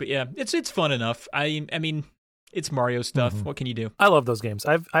on. But yeah, it's fun enough. I mean, it's Mario stuff. Mm-hmm. What can you do? I love those games.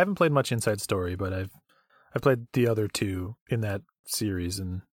 I haven't played much Inside Story, but I've played the other two in that series,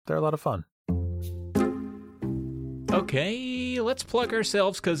 and they're a lot of fun. Okay, let's plug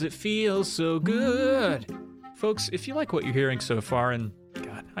ourselves because it feels so good. Folks, if you like what you're hearing so far, and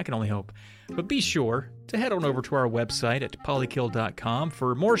God, I can only hope, but be sure to head on over to our website at polykill.com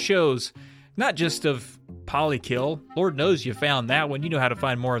for more shows, not just of Polykill. Lord knows you found that one. You know how to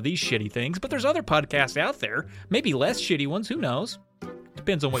find more of these shitty things, but there's other podcasts out there, maybe less shitty ones, who knows?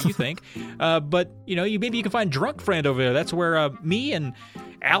 Depends on what you think. But, maybe you can find Drunk Friend over there. That's where me and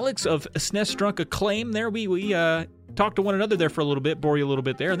Alex of SNES Drunk Acclaim there, we talk to one another there for a little bit, bore you a little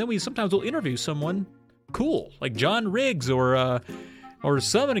bit there, and then we sometimes will interview someone cool, like John Riggs or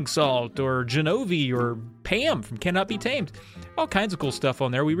Summoning Salt or Genovi or Pam from Cannot Be Tamed. All kinds of cool stuff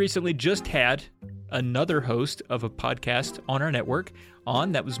on there. We recently just had another host of a podcast on our network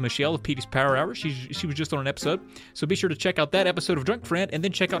on. That was Michelle of Petey's Power Hour. She was just on an episode. So be sure to check out that episode of Drunk Friend and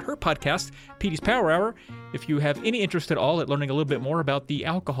then check out her podcast, Petey's Power Hour, if you have any interest at all at learning a little bit more about the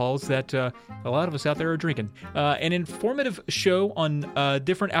alcohols that a lot of us out there are drinking. An informative show on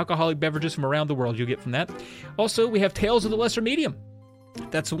different alcoholic beverages from around the world you'll get from that. Also, we have Tales of the Lesser Medium.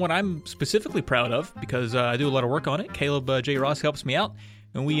 That's the one I'm specifically proud of because I do a lot of work on it. Caleb J. Ross helps me out,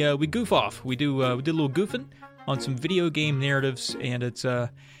 and we goof off. We did a little goofing on some video game narratives, and it's a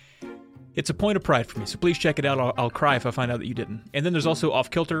point of pride for me. So please check it out. I'll cry if I find out that you didn't. And then there's also Off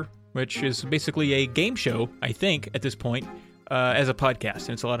Kilter, which is basically a game show, I think, at this point, as a podcast,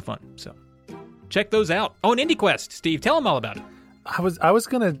 and it's a lot of fun. So check those out. Oh, and IndieQuest, Steve, tell them all about it. I was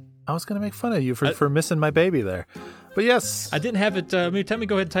gonna make fun of you for missing my baby there. But yes. I didn't have it. Tell me,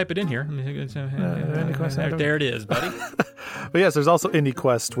 go ahead and type it in here. There it is, buddy. But yes, there's also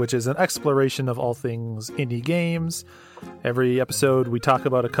IndieQuest, which is an exploration of all things indie games. Every episode, we talk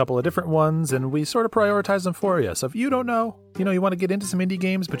about a couple of different ones, and we sort of prioritize them for you. So if you don't know, you want to get into some indie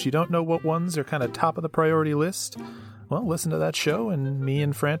games, but you don't know what ones are kind of top of the priority list, well, listen to that show, and me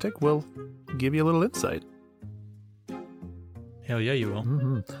and Frantic will give you a little insight. Hell yeah, you will.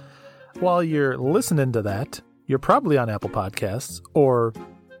 Mm-hmm. While you're listening to that, you're probably on Apple Podcasts or,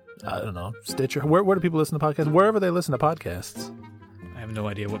 I don't know, Stitcher. Where do people listen to podcasts? Wherever they listen to podcasts. I have no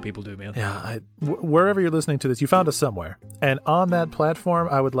idea what people do, man. Yeah, wherever you're listening to this, you found us somewhere. And on that platform,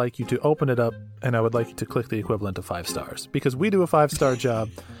 I would like you to open it up, and I would like you to click the equivalent of 5 stars. Because we do a 5-star job,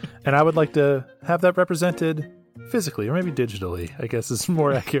 and I would like to have that represented physically, or maybe digitally, I guess is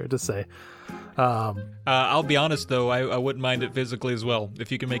more accurate to say. I'll be honest, though, I wouldn't mind it physically as well.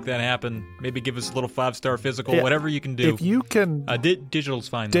 If you can make that happen, maybe give us a little 5-star physical, whatever you can do. If you can digital's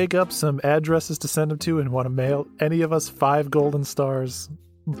fine. Dig up some addresses to send them to and want to mail any of us 5 golden stars,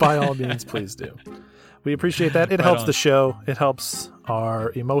 by all means, please do. We appreciate that. It helps the show. It helps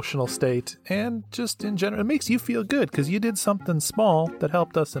our emotional state. And just in general, it makes you feel good because you did something small that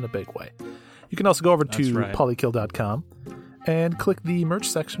helped us in a big way. You can also go over to polykill.com and click the merch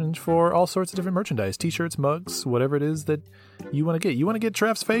section for all sorts of different merchandise, t-shirts, mugs, whatever it is that you want to get. You want to get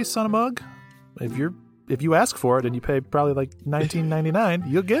Trav's face on a mug? If you ask for it and you pay probably like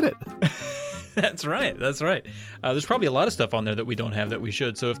 $19.99, you'll get it. That's right. There's probably a lot of stuff on there that we don't have that we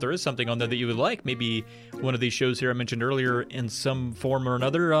should. So if there is something on there that you would like, maybe one of these shows here I mentioned earlier in some form or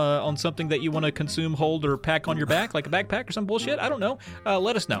another on something that you want to consume, hold, or pack on your back, like a backpack or some bullshit, I don't know.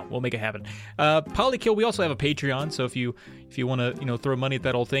 Let us know. We'll make it happen. Polykill, we also have a Patreon. So if you want to throw money at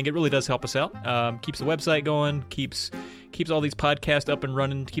that old thing, it really does help us out. Keeps the website going, keeps all these podcasts up and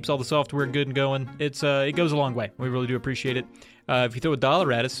running, keeps all the software good and going. It goes a long way. We really do appreciate it. If you throw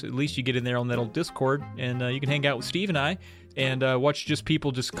 $1 at us, at least you get in there on that old Discord, and you can hang out with Steve and I, and watch just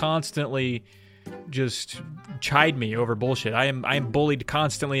people just constantly just chide me over bullshit. I am bullied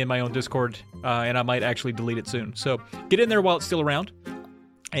constantly in my own Discord, and I might actually delete it soon. So get in there while it's still around,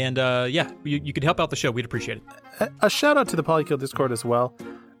 and you could help out the show. We'd appreciate it. A shout out to the Polykill Discord as well.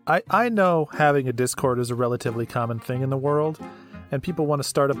 I know having a Discord is a relatively common thing in the world, and people want to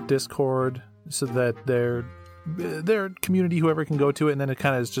start up Discord so that they're their community, whoever can go to it, and then it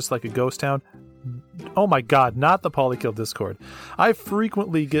kind of is just like a ghost town. Oh my god, not the Polykill Discord. I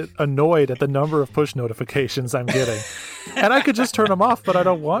frequently get annoyed at the number of push notifications I'm getting. And I could just turn them off, but I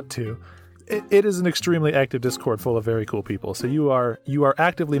don't want to. It is an extremely active Discord full of very cool people. So you are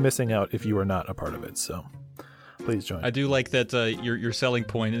actively missing out if you are not a part of it. So please join. I do like that your selling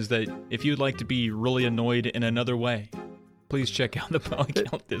point is that if you'd like to be really annoyed in another way, please check out the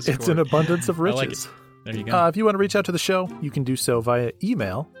Polykill Discord. It's an abundance of riches. I like it. There you go. If you want to reach out to the show, you can do so via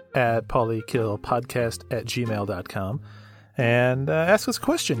email at polykillpodcast@gmail.com and ask us a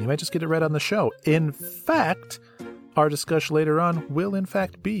question. You might just get it read on the show. In fact, our discussion later on will in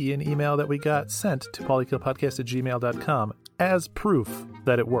fact be an email that we got sent to polykillpodcast@gmail.com as proof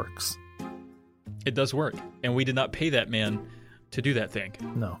that it works. It does work, and we did not pay that man to do that thing.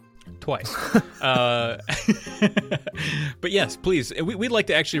 No. Twice. But yes, please. We'd like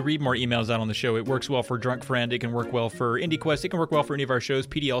to actually read more emails out on the show. It works well for Drunk Friend. It can work well for IndieQuest. It can work well for any of our shows.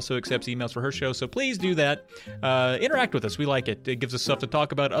 PD also accepts emails for her show, so please do that. Interact with us. We like it. It gives us stuff to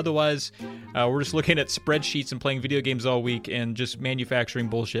talk about. Otherwise, we're just looking at spreadsheets and playing video games all week and just manufacturing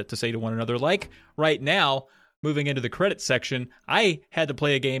bullshit to say to one another. Like right now, moving into the credits section, I had to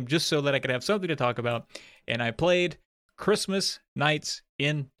play a game just so that I could have something to talk about, and I played Christmas Nights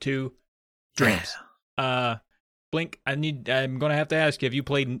into Dreams. Blink, I'm going to have to ask you, have you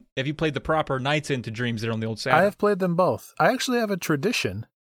played the proper Nights into Dreams there on the old Saturn? I have played them both. I actually have a tradition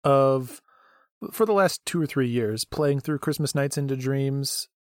of, for the last 2 or 3 years, playing through Christmas Nights into Dreams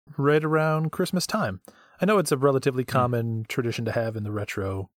right around Christmas time. I know it's a relatively common tradition to have in the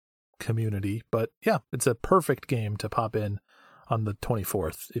retro community, but yeah, it's a perfect game to pop in on the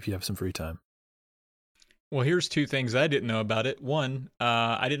 24th if you have some free time. Well, here's 2 things I didn't know about it. One,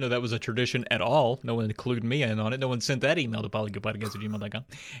 I didn't know that was a tradition at all. No one included me in on it. No one sent that email to polykillpodcast@gmail.com.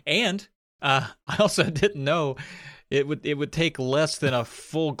 And I also didn't know it would take less than a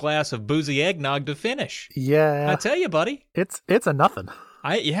full glass of boozy eggnog to finish. Yeah. I tell you, buddy. It's a nothing.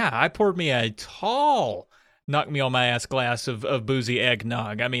 I poured me a tall, knock me on my ass glass of boozy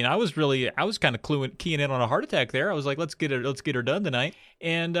eggnog. I mean, I was kind of keying in on a heart attack there. I was like, let's get her done tonight.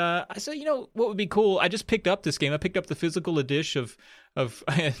 And I said, what would be cool? I just picked up this game. I picked up the physical edition of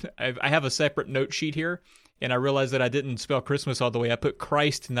I have a separate note sheet here, and I realized that I didn't spell Christmas all the way. I put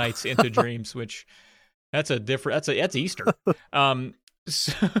Christ Nights into Dreams, which that's Easter.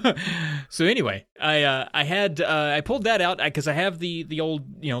 So anyway, I pulled that out because I have the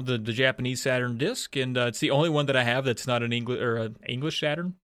old, the Japanese Saturn disc, and it's the only one that I have that's not an English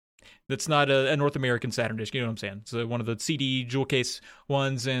Saturn. That's not a North American Saturn disc. You know what I'm saying? So one of the CD jewel case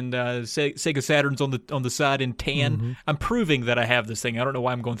ones, and Sega Saturn's on the side in tan. Mm-hmm. I'm proving that I have this thing. I don't know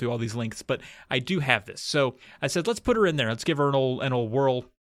why I'm going through all these links, but I do have this. So I said, let's put her in there. Let's give her an old whirl.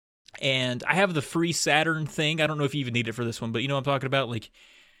 And I have the free Saturn thing. I don't know if you even need it for this one, but you know what I'm talking about? Like,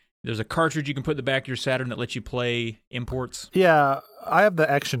 there's a cartridge you can put in the back of your Saturn that lets you play imports. Yeah, I have the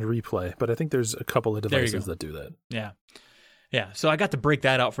Action Replay, but I think there's a couple of devices that do that. Yeah, so I got to break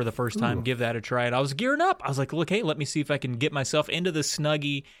that out for the first time, give that a try. And I was gearing up. I was like, look, hey, let me see if I can get myself into the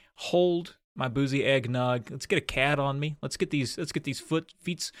Snuggie, hold my boozy eggnog. Let's get a cat on me. Let's get these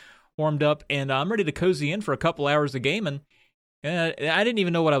feet warmed up, and I'm ready to cozy in for a couple hours of gaming. I didn't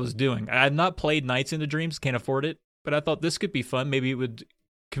even know what I was doing. I had not played Nights into Dreams, can't afford it, but I thought this could be fun. Maybe it would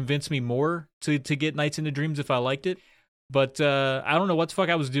convince me more to get Nights into Dreams if I liked it. But I don't know what the fuck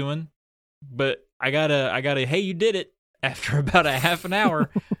I was doing, but I got a hey, you did it after about a half an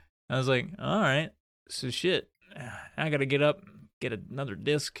hour. I was like, all right, so shit. I got to get up, get another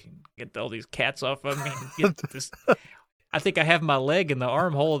disc, get all these cats off of me. Get this. I think I have my leg in the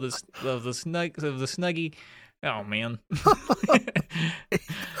armhole of the Snuggie. Oh, man.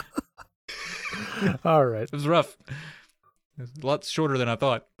 All right. It was rough. It was a lot shorter than I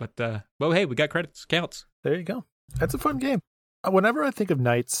thought. But, well, hey, we got credits. Counts. There you go. That's a fun game. Whenever I think of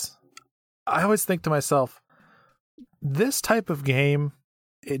Nights, I always think to myself, this type of game,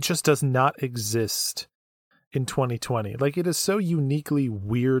 it just does not exist in 2020. Like, it is so uniquely,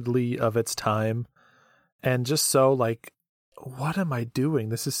 weirdly of its time. And just so, like, what am I doing?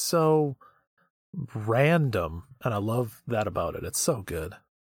 This is so random, and I love that about it. It's so good.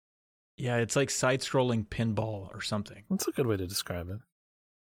 Yeah, it's like side-scrolling pinball or something. That's a good way to describe it.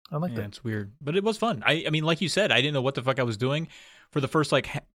 I like that. It's weird, but it was fun. I mean, like you said, I didn't know what the fuck I was doing for the first, I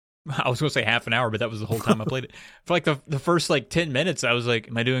was going to say half an hour, but that was the whole time I played it. For like the first 10 minutes, I was like,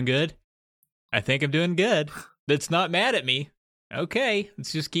 am I doing good? I think I'm doing good. It's not mad at me. Okay,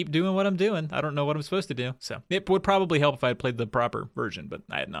 let's just keep doing what I'm doing. I don't know what I'm supposed to do. So it would probably help if I had played the proper version, but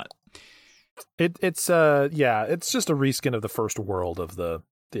I had not. It's just a reskin of the first world of the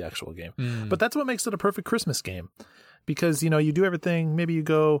the actual game. Mm. But that's what makes it a perfect Christmas game. Because, you do everything. Maybe you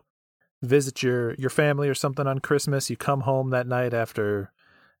go visit your family or something on Christmas. You come home that night after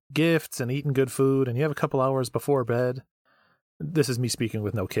gifts and eating good food, and you have a couple hours before bed. This is me speaking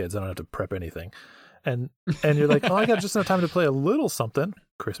with no kids. I don't have to prep anything. And you're like, oh, I got just enough time to play a little something.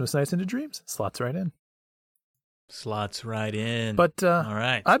 Christmas Nights into Dreams. Slots right in. Slots right in. But all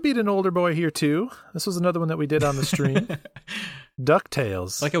right. I beat an older boy here too. This was another one that we did on the stream.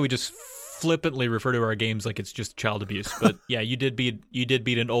 DuckTales. I like how we just flippantly refer to our games like it's just child abuse. But yeah, you did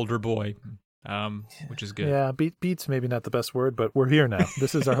beat an older boy, which is good. Yeah, beat's maybe not the best word, but we're here now.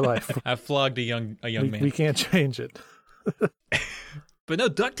 This is our life. I flogged a young man. We can't change it. But no,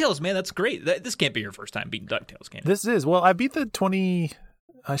 DuckTales, man, that's great. This can't be your first time beating DuckTales, can it? This is. Well, I beat the 20...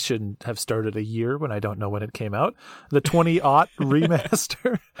 I shouldn't have started a year when I don't know when it came out. The 20-aught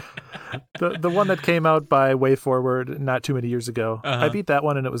remaster. The one that came out by WayForward not too many years ago. Uh-huh. I beat that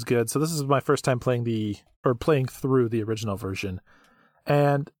one and it was good. So this is my first time playing through the original version.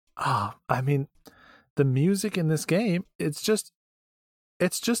 And I mean, the music in this game, it's just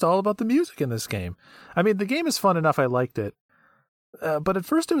all about the music in this game. I mean, the game is fun enough. I liked it. But at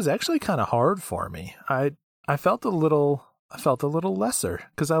first it was actually kind of hard for me. I felt a little lesser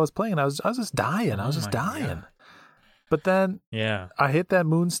because I was playing. I was just dying. I was just dying. God. But then I hit that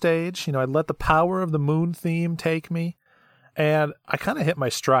moon stage. I let the power of the moon theme take me, and I kind of hit my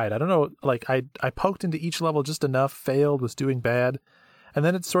stride. I don't know. Like I poked into each level just enough, failed, was doing bad, and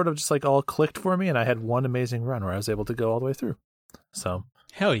then it sort of just like all clicked for me, and I had one amazing run where I was able to go all the way through. So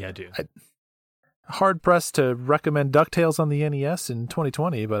hell yeah, dude. Hard pressed to recommend DuckTales on the NES in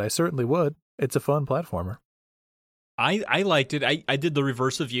 2020, but I certainly would. It's a fun platformer. I liked it. I did the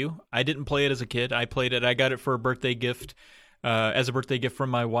reverse of you. I didn't play it as a kid. I played it. I got it for a birthday gift, as a birthday gift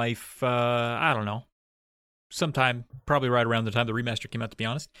from my wife. I don't know, sometime probably right around the time the remaster came out, to be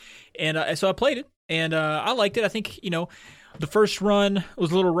honest. And so I played it, and I liked it. I think the first run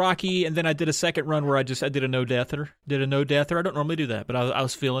was a little rocky, and then I did a second run where I did a no deather. I don't normally do that, but I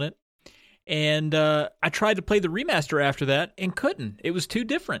was feeling it. And I tried to play the remaster after that and couldn't. It was too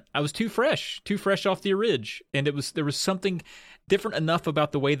different. I was too fresh off the orig. And there was something different enough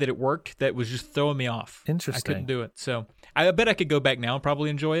about the way that it worked that was just throwing me off. Interesting. I couldn't do it. So I bet I could go back now and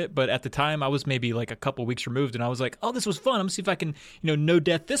probably enjoy it. But at the time, I was maybe like a couple weeks removed, and I was like, oh, this was fun. I'm going to see if I can, no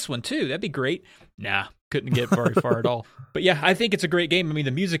death this one too. That'd be great. Nah, couldn't get very far at all. But yeah, I think it's a great game. I mean,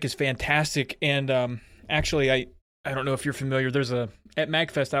 the music is fantastic. And actually, I don't know if you're familiar. At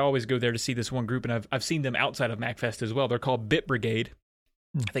MagFest, I always go there to see this one group, and I've seen them outside of MagFest as well. They're called Bit Brigade.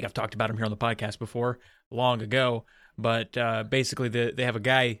 I think I've talked about them here on the podcast before, long ago. But basically, they have a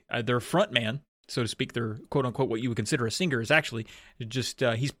guy, their front man, so to speak, their quote unquote what you would consider a singer, is actually just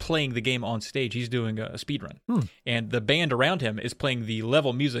he's playing the game on stage. He's doing a speed run, and the band around him is playing the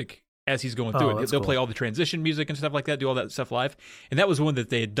level music as he's going through it. They'll play all the transition music and stuff like that, do all that stuff live, and that was one that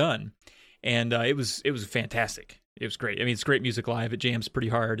they had done, and it was fantastic. It was great. I mean, it's great music live. It jams pretty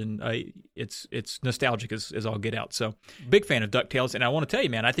hard, and it's nostalgic as all get out. So, big fan of DuckTales, and I want to tell you,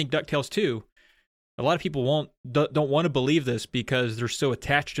 man, I think DuckTales 2, a lot of people don't want to believe this because they're so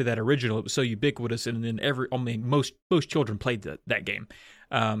attached to that original. It was so ubiquitous, and then most children played that game.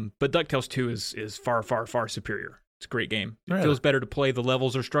 But DuckTales 2 is far, far, far superior. It's a great game. It feels better to play. The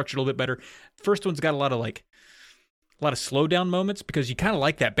levels are structured a little bit better. First one's got a lot of slow down moments because you kind of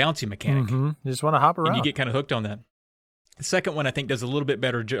like that bouncy mechanic. Mm-hmm. You just want to hop around. And you get kind of hooked on that. The second one, I think, does a little bit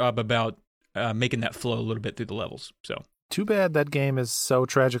better job about making that flow a little bit through the levels. So too bad that game is so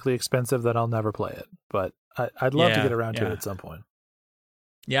tragically expensive that I'll never play it. But I'd love to get around to it at some point.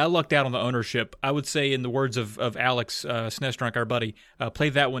 Yeah, I lucked out on the ownership. I would say, in the words of Alex Snestrunk, our buddy, play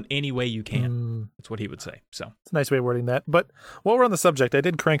that one any way you can. That's what he would say. So it's a nice way of wording that. But while we're on the subject, I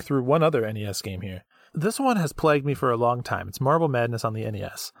did crank through one other NES game here. This one has plagued me for a long time. It's Marble Madness on the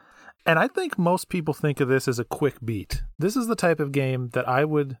NES. And I think most people think of this as a quick beat. This is the type of game that I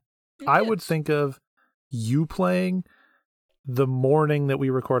would think of you playing the morning that we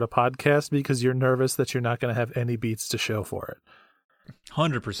record a podcast because you're nervous that you're not going to have any beats to show for it.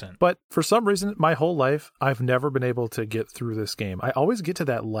 100%. But for some reason, my whole life, I've never been able to get through this game. I always get to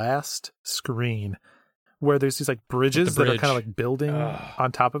that last screen where there's these like bridges that are kind of like building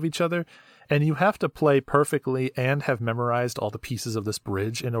on top of each other. And you have to play perfectly and have memorized all the pieces of this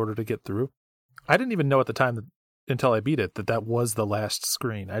bridge in order to get through. I didn't even know at the time until I beat it that was the last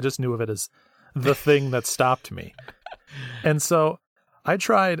screen. I just knew of it as the thing that stopped me. And so I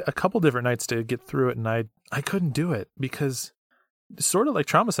tried a couple different nights to get through it, and I couldn't do it because sort of like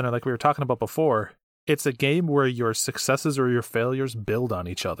Trauma Center, like we were talking about before, it's a game where your successes or your failures build on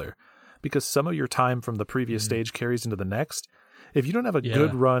each other because some of your time from the previous stage carries into the next. If you don't have a Yeah.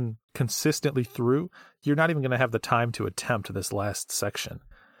 good run consistently through, you're not even going to have the time to attempt this last section.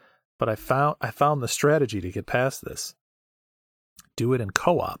 But I found the strategy to get past this. Do it in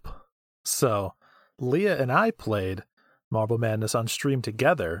co-op. So Leah and I played Marble Madness on stream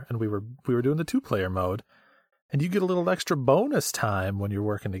together, and we were doing the 2-player mode. And you get a little extra bonus time when you're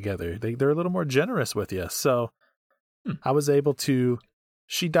working together. They're a little more generous with you. So I was able to.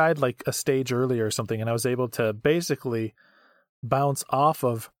 She died like a stage earlier or something, and I was able to basically bounce off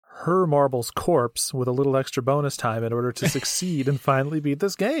of her Marble's corpse with a little extra bonus time in order to succeed and finally beat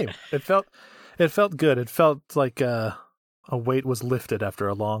this game. It felt good. It felt like a weight was lifted after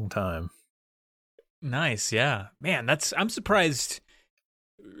a long time. Nice, yeah, man. I'm surprised.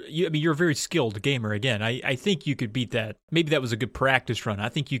 You're a very skilled gamer. Again, I think you could beat that. Maybe that was a good practice run. I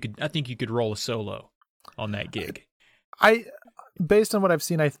think you could roll a solo on that gig. Based on what I've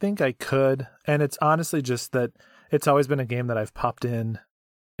seen, I think I could. And it's honestly just that it's always been a game that I've popped in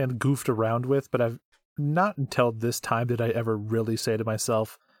and goofed around with, but I've not until this time did I ever really say to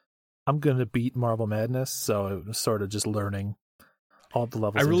myself, I'm going to beat Marble Madness. So it was sort of just learning all the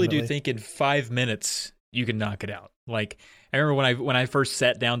levels. I really intimately. do think in 5 minutes you can knock it out. Like, I remember when I first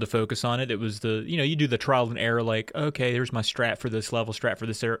sat down to focus on it, it was you do the trial and error, like, okay, here's my strat for this level, strat for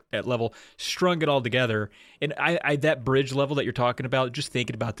this level, strung it all together. And I that bridge level that you're talking about, just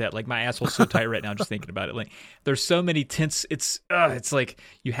thinking about that, like my asshole's so tight right now just thinking about it. Like, there's so many tense, it's like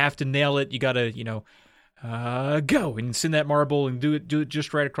you have to nail it. You got to, go and send that marble and do it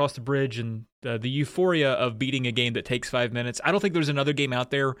just right across the bridge. And the euphoria of beating a game that takes 5 minutes. I don't think there's another game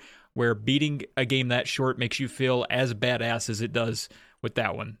out there where beating a game that short makes you feel as badass as it does with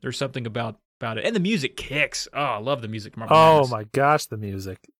that one. There's something about it. And the music kicks. Oh, I love the music. Oh my gosh, the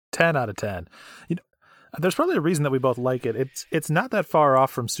music. 10 out of 10. There's probably a reason that we both like it. It's not that far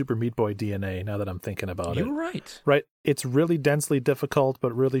off from Super Meat Boy DNA, now that I'm thinking about it. You're right. Right? It's really densely difficult,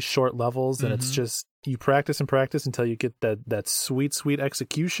 but really short levels, and it's just, you practice and practice until you get that sweet, sweet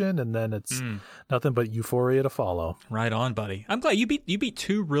execution, and then it's nothing but euphoria to follow. Right on, buddy. I'm glad you beat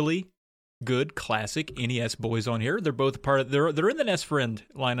two really good classic NES boys on here. They're both part of, they're in the NES Friend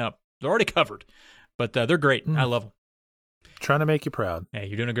lineup. They're already covered, but they're great. I love them. Trying to make you proud. Hey,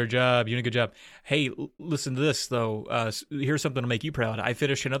 you're doing a good job. You're doing a good job. Hey, listen to this, though. Here's something to make you proud. I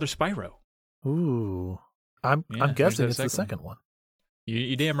finished another Spyro. Ooh. I'm guessing it's the second one.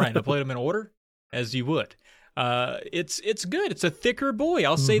 You damn right. I played them in order, as you would. It's good. It's a thicker boy.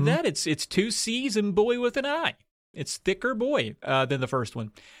 I'll say that. It's 2 C's and boy with an I. It's thicker boy than the first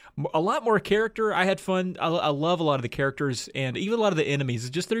one. A lot more character. I had fun. I love a lot of the characters and even a lot of the enemies.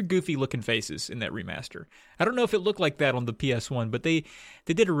 It's just their goofy looking faces in that remaster. I don't know if it looked like that on the PS1, but they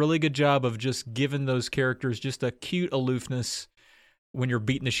did a really good job of just giving those characters just a cute aloofness when you're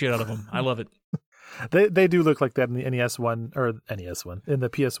beating the shit out of them. I love it. They do look like that in the NES one, in the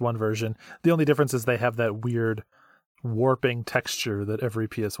PS1 version. The only difference is they have that weird warping texture that every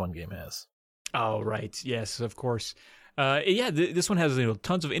PS1 game has. Oh, right. Yes, of course. This one has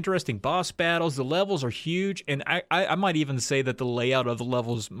tons of interesting boss battles. The levels are huge, and I might even say that the layout of the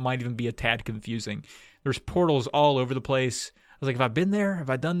levels might even be a tad confusing. There's portals all over the place. I was like, have I been there? Have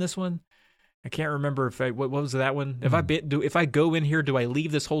I done this one? I can't remember what was that one. If I go in here, do I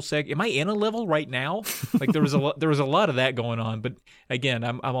leave this whole am I in a level right now? Like there was a lot of that going on. But again,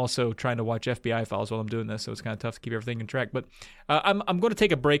 I'm also trying to watch FBI files while I'm doing this, so it's kind of tough to keep everything in track. But I'm going to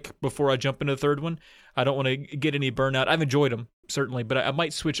take a break before I jump into the third one. I don't want to get any burnout. I've enjoyed them certainly, but I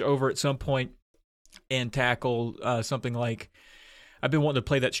might switch over at some point and tackle something like, I've been wanting to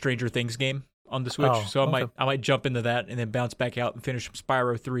play that Stranger Things game on the Switch, so I might jump into that and then bounce back out and finish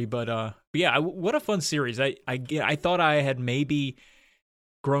Spyro 3. But yeah, what a fun series! I thought I had maybe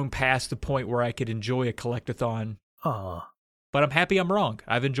grown past the point where I could enjoy a collectathon. But I'm happy I'm wrong.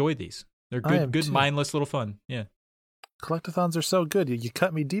 I've enjoyed these. They're good, mindless little fun. Yeah, collectathons are so good. You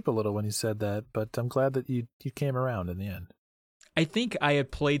cut me deep a little when you said that, but I'm glad that you came around in the end. I think I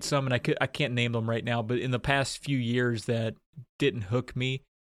had played some, and I can't name them right now, but in the past few years that didn't hook me.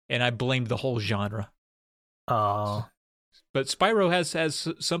 And I blamed the whole genre. But Spyro has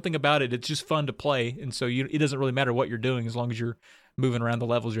something about it. It's just fun to play, and so it doesn't really matter what you're doing as long as you're moving around the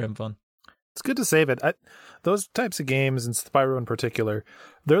levels, you're having fun. It's good to save it. Those types of games, and Spyro in particular,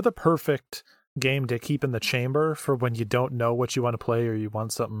 they're the perfect game to keep in the chamber for when you don't know what you want to play or you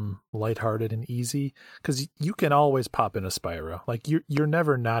want something lighthearted and easy. Because you can always pop in a Spyro. Like you're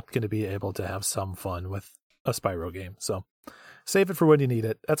never not going to be able to have some fun with a Spyro game. So save it for when you need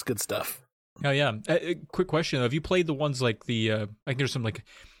it. That's good stuff. Oh, yeah. Quick question, though. Have you played the ones like I think there's some like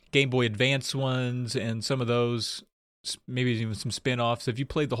Game Boy Advance ones and some of those, maybe even some spin-offs. Have you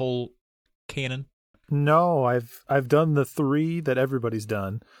played the whole canon? No, I've done the 3 that everybody's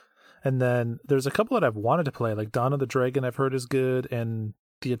done. And then there's a couple that I've wanted to play, like Dawn of the Dragon I've heard is good, and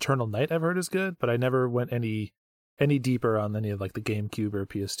The Eternal Night I've heard is good, but I never went any deeper on any of like the GameCube or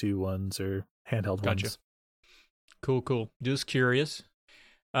PS2 ones or handheld ones. Cool. Just curious.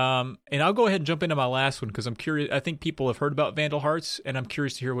 And I'll go ahead and jump into my last one because I'm curious. I think people have heard about Vandal Hearts, and I'm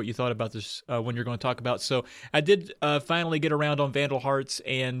curious to hear what you thought about this when you're going to talk about. So I did finally get around on Vandal Hearts,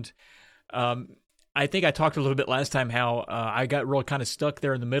 and I think I talked a little bit last time how I got real kind of stuck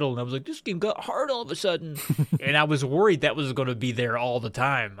there in the middle, and I was like, this game got hard all of a sudden. And I was worried that was going to be there all the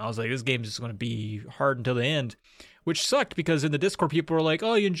time. I was like, this game is going to be hard until the end, which sucked because in the Discord, people were like,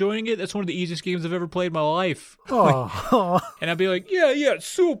 oh, you enjoying it? That's one of the easiest games I've ever played in my life. Oh. And I'd be like, yeah, it's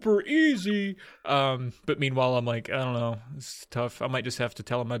super easy. But meanwhile, I'm like, I don't know. It's tough. I might just have to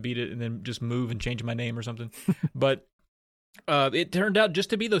tell them I beat it and then just move and change my name or something. But it turned out just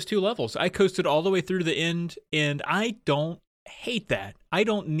to be those 2 levels. I coasted all the way through to the end, and I don't hate that. I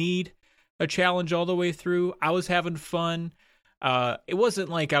don't need a challenge all the way through. I was having fun. It wasn't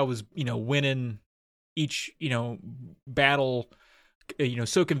like I was, winning each, battle,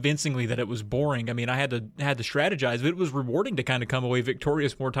 so convincingly that it was boring. I mean, I had to strategize, but it was rewarding to kind of come away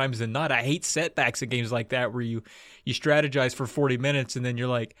victorious more times than not. I hate setbacks in games like that where you strategize for 40 minutes and then you're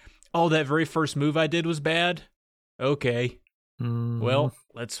like, oh, that very first move I did was bad. Okay. Well,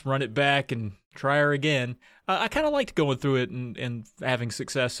 let's run it back and try her again. I kind of liked going through it and having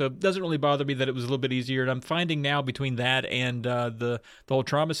success, so it doesn't really bother me that it was a little bit easier. And I'm finding now between that and the whole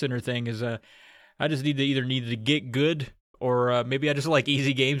trauma center thing is I just need to get good, or maybe I just like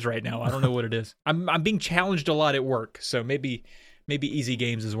easy games right now. I don't know what it is. I'm being challenged a lot at work, so maybe easy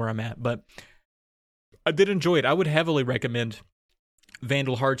games is where I'm at. But I did enjoy it. I would heavily recommend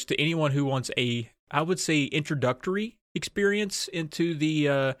Vandal Hearts to anyone who wants I would say introductory experience into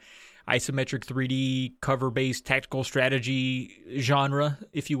the isometric 3D cover-based tactical strategy genre,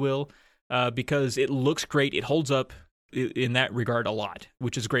 if you will, because it looks great. It holds up in that regard a lot,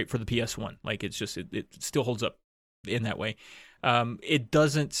 which is great for the PS1. Like it still holds up in that way. It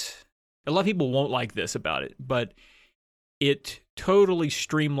doesn't. A lot of people won't like this about it, but it totally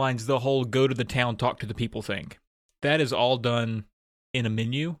streamlines the whole go to the town, talk to the people thing. That is all done in a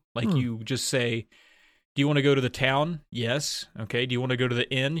menu. Like you just say, do you want to go to the town? Yes. Okay. Do you want to go to the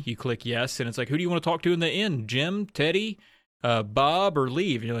inn? You click yes. And it's like, who do you want to talk to in the inn? Jim, Teddy, Bob, or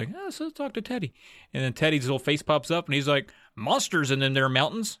Lee? And you're like, so let's talk to Teddy. And then Teddy's little face pops up and he's like, monsters, and then there are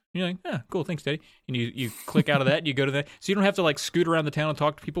mountains. And you're like, cool, thanks, Teddy. And you click out of that and you go to that. So you don't have to like scoot around the town and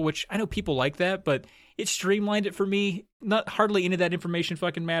talk to people, which I know people like that, but it streamlined it for me. Not hardly any of that information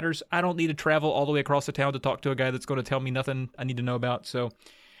fucking matters. I don't need to travel all the way across the town to talk to a guy that's going to tell me nothing I need to know about. So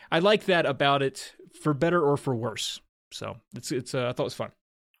I like that about it, for better or for worse. So it's I thought it was fun.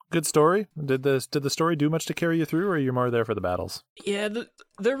 Good story. Did the story do much to carry you through, or are you more there for the battles? Yeah,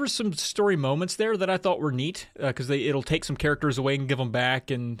 there were some story moments there that I thought were neat because it'll take some characters away and give them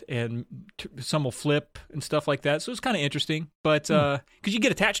back, and some will flip and stuff like that. So it's kind of interesting, but because you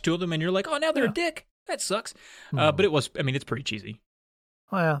get attached to them and you're like, oh, now they're a dick. That sucks. But it was. I mean, it's pretty cheesy.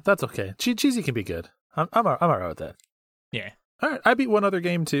 Oh yeah, that's okay. Cheesy can be good. I'm all right with that. Yeah. All right, I beat one other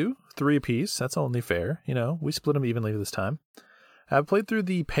game too, 3 apiece. That's only fair. We split them evenly this time. I played through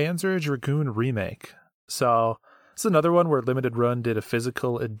the Panzer Dragoon remake. So it's another one where Limited Run did a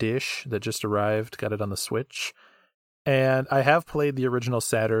physical edition that just arrived, got it on the Switch. And I have played the original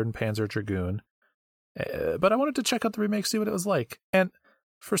Saturn Panzer Dragoon, but I wanted to check out the remake, see what it was like. And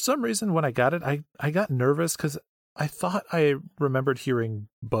for some reason, when I got it, I got nervous because I thought I remembered hearing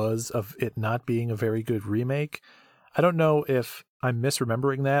buzz of it not being a very good remake. I don't know if I'm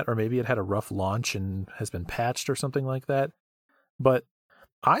misremembering that, or maybe it had a rough launch and has been patched or something like that. But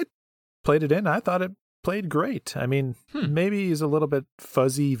I played it in. I thought it played great. I mean, maybe he's a little bit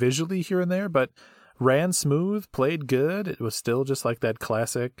fuzzy visually here and there, but ran smooth, played good. It was still just like that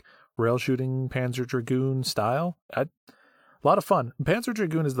classic rail shooting Panzer Dragoon style. A lot of fun. Panzer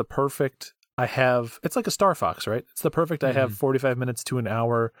Dragoon is the perfect. It's like a Star Fox, right? It's the perfect. I have 45 minutes to an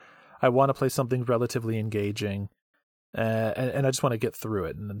hour. I want to play something relatively engaging. And I just want to get through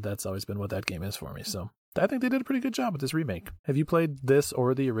it, and that's always been what that game is for me. So I think they did a pretty good job with this remake. Have you played this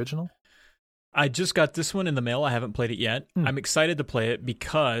or the original? I just got this one in the mail. I haven't played it yet. I'm excited to play it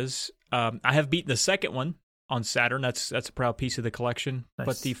because I have beaten the second one on Saturn. That's a proud piece of the collection. Nice.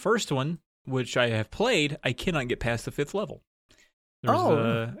 But the first one, which I have played, I cannot get past the 5th level.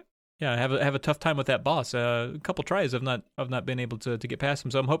 Yeah, I have a tough time with that boss. A couple tries, I've not been able to get past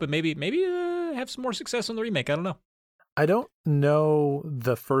him. So I'm hoping maybe have some more success on the remake. I don't know. I don't know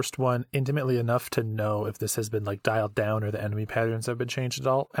the first one intimately enough to know if this has been like dialed down or the enemy patterns have been changed at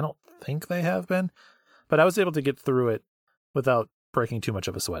all. I don't think they have been. but I was able to get through it without breaking too much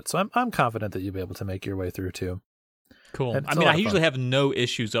of a sweat. So I'm confident that you'll be able to make your way through too. Cool. I mean, I usually have no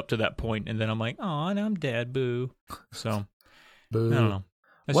issues up to that point, and then I'm like, oh, now I'm dead. Boo. So, Boo. I don't know.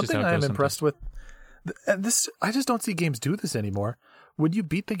 That's One just thing how it I am goes impressed with, and this, I just don't see games do this anymore. When you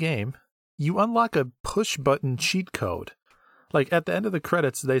beat the game, you unlock a push button cheat code. Like at the end of the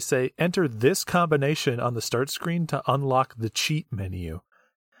credits, they say, enter this combination on the start screen to unlock the cheat menu.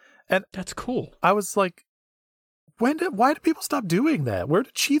 And that's cool. I was like, why did people stop doing that? Where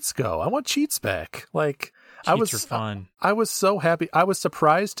did cheats go? I want cheats back. Like, cheats are fun. I was so happy. I was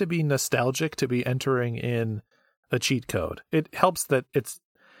surprised to be nostalgic to be entering in a cheat code. It helps that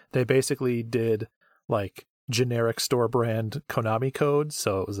they basically did like generic store brand Konami codes,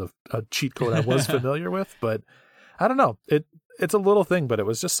 so it was a cheat code I was familiar with. But I don't know. It's a little thing, but it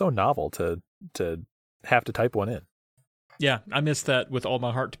was just so novel to have to type one in. Yeah, I miss that with all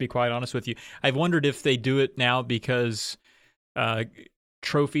my heart, to be quite honest with you. I've wondered if they do it now because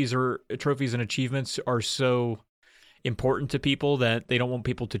trophies and achievements are so important to people that they don't want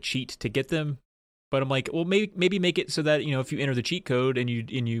people to cheat to get them. But I'm like, well, maybe make it so that, if you enter the cheat code and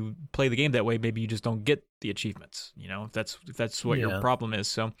you play the game that way, maybe you just don't get the achievements. If that's what your problem is.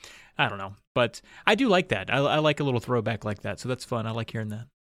 So I don't know, but I do like that. I like a little throwback like that. So that's fun. I like hearing that.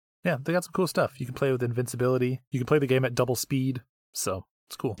 Yeah, they got some cool stuff. You can play with invincibility. You can play the game at double speed. So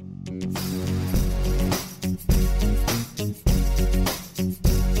it's cool.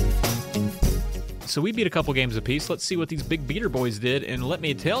 So we beat a couple games apiece. Let's see what these big beater boys did. And let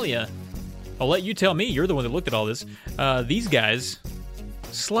me tell you, I'll let you tell me. You're the one that looked at all this. These guys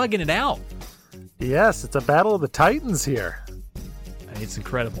slugging it out. Yes, it's a battle of the Titans here. It's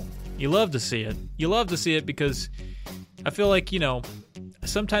incredible. You love to see it. You love to see it because I feel like,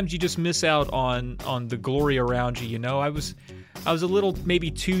 sometimes you just miss out on the glory around you. I was a little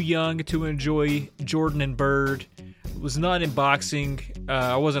maybe too young to enjoy Jordan and Bird. Was not in boxing.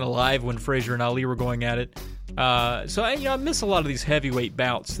 I wasn't alive when Frazier and Ali were going at it. So I miss a lot of these heavyweight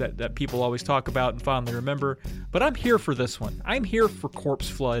bouts that people always talk about and fondly remember. But I'm here for this one. I'm here for Corpse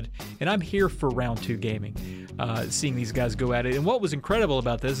Flood, and I'm here for Round 2 Gaming, seeing these guys go at it. And what was incredible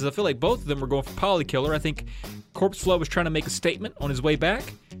about this is I feel like both of them were going for Polykiller. I think Corpse Flood was trying to make a statement on his way back,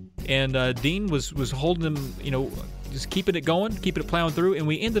 and Dean was holding him, just keeping it going, keeping it plowing through, and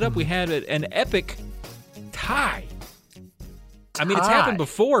we ended up, we had an epic tie. I mean, it's happened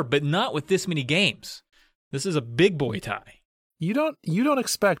before, but not with this many games. This is a big boy tie. You don't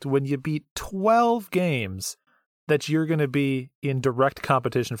expect when you beat 12 games that you're going to be in direct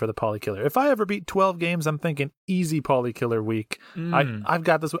competition for the Polykiller. If I ever beat 12 games, I'm thinking easy Polykiller week. I've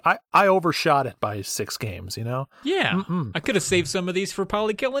got this. I overshot it by 6 games, Yeah. Mm-mm. I could have saved some of these for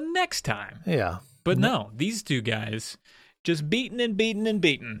Polykiller next time. Yeah. But no, these two guys just beating and beating and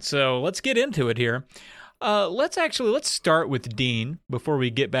beating. So let's get into it here. Let's start with Dean before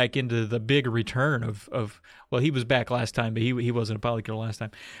we get back into the big return of well, he was back last time, but he wasn't a Polykiller last time.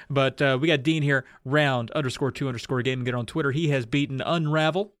 But we got Dean here, round_2_gaming there on Twitter. He has beaten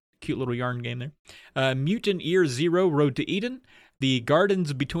Unravel, cute little yarn game there. Mutant Year Zero, Road to Eden, The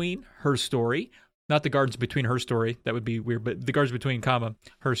Gardens Between, Her Story. Not The Gardens Between Her Story, that would be weird, but The Gardens Between,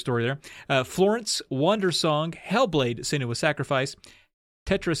 Her Story there. Florence, Wonder Song, Hellblade, Senua's Sacrifice,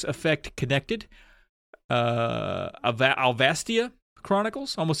 Tetris Effect Connected, Alvastia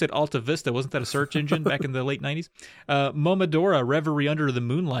Chronicles, almost said Alta Vista, wasn't that a search engine back in the late 90s? Momodora, Reverie Under the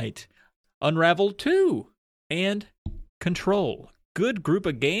Moonlight, Unravel 2, and Control. Good group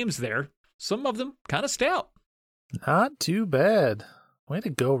of games there. Some of them kind of stout. Not too bad. Way to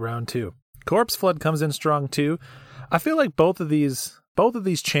go, Round 2. Corpse Flood comes in strong too. I feel like both of these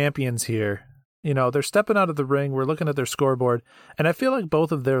champions here, they're stepping out of the ring. We're looking at their scoreboard, and I feel like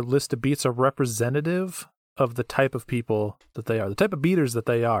both of their list of beats are representative of the type of people that they are, the type of beaters that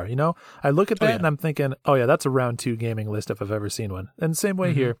they are. I look at that and I'm thinking, oh yeah, that's a Round 2 gaming list if I've ever seen one. And same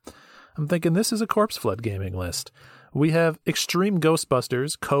way here, I'm thinking this is a Corpse Flood gaming list. We have Extreme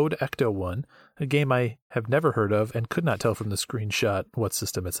Ghostbusters Code Ecto 1, a game I have never heard of and could not tell from the screenshot what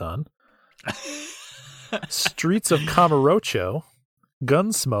system it's on. Streets of Kamurocho,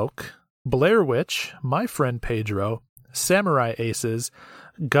 Gunsmoke, Blair Witch, My Friend Pedro, Samurai Aces,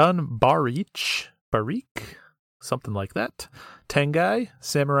 Gun Barik, something like that, Tengai,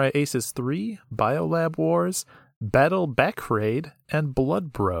 Samurai Aces 3, Biolab Wars, Battle Back Raid, and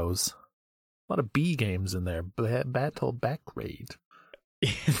Blood Bros. A lot of B games in there. Battle Back Raid.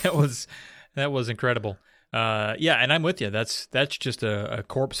 That was incredible. Yeah, and I'm with you. That's just a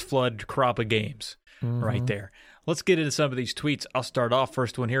Corpse Flood crop of games right there. Let's get into some of these tweets. I'll start off.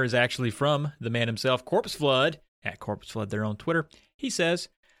 First one here is actually from the man himself, Corpse Flood, at Corpse Flood there on Twitter. He says,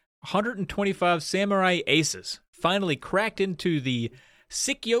 125 Samurai Aces finally cracked into the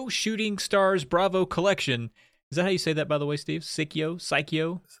Sikyo Shooting Stars Bravo Collection. Is that how you say that, by the way, Steve?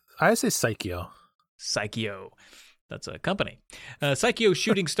 Sikyo? I say Psycho. Psycho. That's a company. Psycho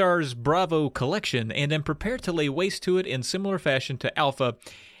Shooting Stars Bravo Collection, and am prepared to lay waste to it in similar fashion to Alpha.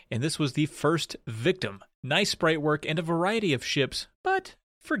 And this was the first victim. Nice sprite work and a variety of ships, but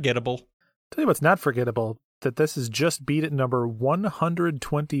forgettable. Tell you what's not forgettable, that this is just beat at number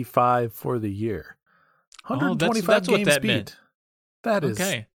 125 for the year. 125 that's games what that beat. meant. That is,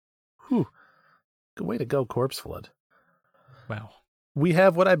 okay. Whew, good way to go, Corpse Flood. Wow. We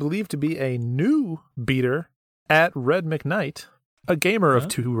have what I believe to be a new beater at Red McKnight, a gamer of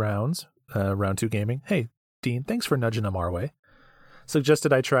 2 rounds, round 2 gaming. Hey, Dean, thanks for nudging them our way.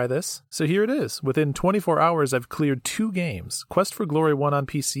 Suggested I try this, so here it is. Within 24 hours, I've cleared 2 games, Quest for Glory 1 on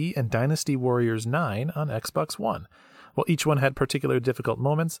PC and Dynasty Warriors 9 on Xbox One. While each one had particular difficult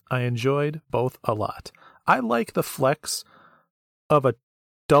moments, I enjoyed both a lot. I like the flex of a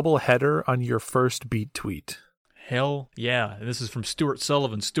double header on your first beat tweet. Hell yeah. This is from Stuart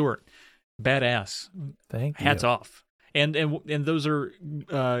Sullivan. Stuart, badass. Thank you. Hats off. And those are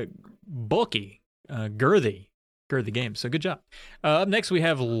bulky, girthy games. So good job. Up next, we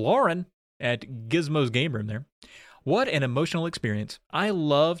have Lauren at Gizmo's Game Room there. What an emotional experience. I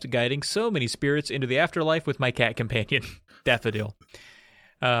loved guiding so many spirits into the afterlife with my cat companion, Daffodil.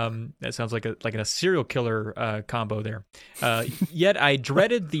 That sounds like a serial killer combo there. Yet I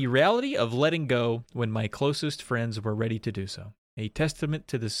dreaded the reality of letting go when my closest friends were ready to do so. A testament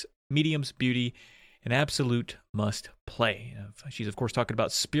to this medium's beauty, an absolute must play. She's, of course, talking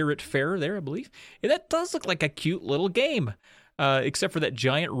about Spiritfarer there, I believe. And that does look like a cute little game, except for that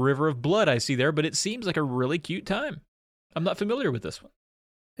giant river of blood I see there, but it seems like a really cute time. I'm not familiar with this one.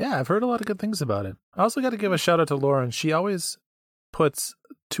 Yeah, I've heard a lot of good things about it. I also got to give a shout out to Lauren. She always puts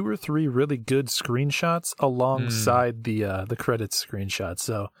 2 or 3 really good screenshots alongside the credits screenshots.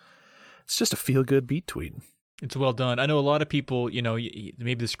 So it's just a feel-good beat tweet. It's well done. I know a lot of people,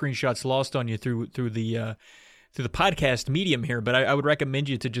 maybe the screenshot's lost on you through the podcast medium here, but I would recommend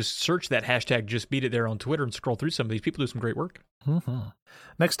you to just search that hashtag Just Beat It there on Twitter and scroll through some of these. People do some great work. Mm-hmm.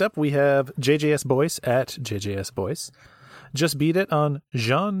 Next up, we have JJS Boyce at JJS Boyce. Just beat it on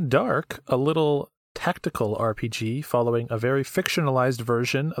Jeanne d'Arc, a little tactical RPG following a very fictionalized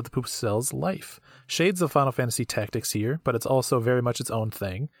version of the Pucel's life. Shades of Final Fantasy Tactics here, but it's also very much its own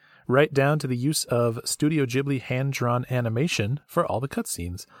thing. Right down to the use of Studio Ghibli hand-drawn animation for all the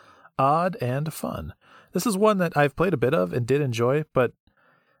cutscenes. Odd and fun. This is one that I've played a bit of and did enjoy, but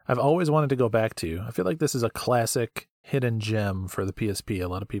I've always wanted to go back to. I feel like this is a classic hidden gem for the PSP. A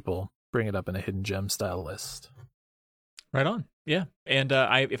lot of people bring it up in a hidden gem style list. Right on. Yeah. And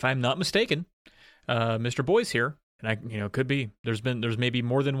if I'm not mistaken, Mr. Boyce here, and could be, there's maybe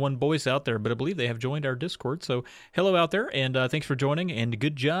more than one Boyce out there, but I believe they have joined our Discord. So hello out there, and thanks for joining, and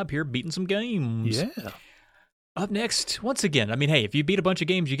good job here beating some games. Yeah. Up next, once again, hey, if you beat a bunch of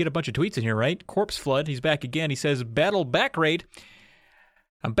games, you get a bunch of tweets in here, right? Corpse Flood, he's back again. He says, Battle Back Raid.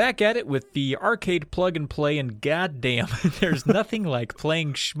 I'm back at it with the arcade plug and play, and goddamn, there's nothing like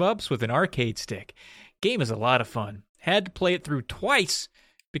playing shmups with an arcade stick. Game is a lot of fun. Had to play it through twice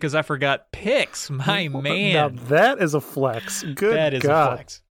because I forgot picks. My man. Now that is a flex. Good That is God. a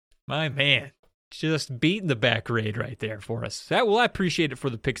flex. My man. Just beating the back raid right there for us. I appreciate it for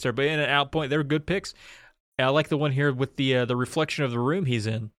the picks there, but in and out point, they're good picks. I like the one here with the reflection of the room he's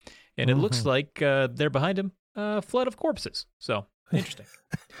in, and it looks like there behind him, flood of corpses. So, interesting.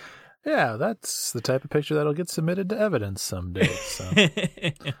 Yeah, that's the type of picture that'll get submitted to evidence someday. So.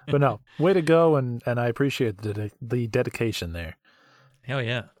 But no, way to go, and I appreciate the dedication there. Hell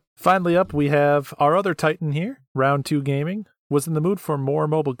yeah. Finally up, we have our other Titan here, Round 2 Gaming. Was in the mood for more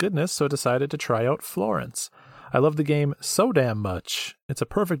mobile goodness, so decided to try out Florence. I love the game so damn much. It's a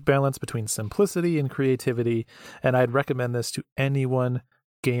perfect balance between simplicity and creativity, and I'd recommend this to anyone,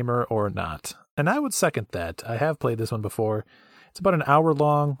 gamer or not. And I would second that. I have played this one before. It's about an hour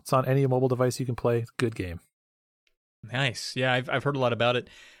long. It's on any mobile device you can play. Good game. Nice. Yeah, I've heard a lot about it.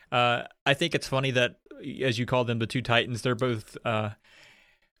 I think it's funny that, as you call them, the two Titans, they're both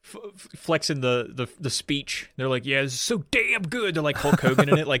flexing the speech. They're like, yeah, this is so damn good. They're like Hulk Hogan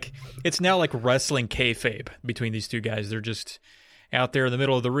in it. Like, it's now like wrestling kayfabe between these two guys. They're just out there in the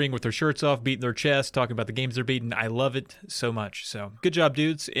middle of the ring with their shirts off, beating their chest, talking about the games they're beating. I love it so much. So good job,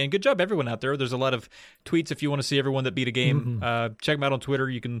 dudes, and good job everyone out there. There's a lot of tweets if you want to see everyone that beat a game. Check them out on Twitter.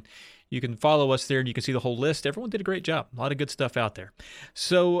 You can follow us there, and you can see the whole list. Everyone did a great job. A lot of good stuff out there.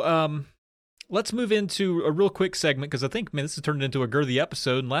 So let's move into a real quick segment, because I think, man, this has turned into a girthy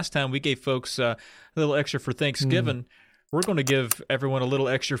episode. And last time we gave folks a little extra for Thanksgiving. we're going to give everyone a little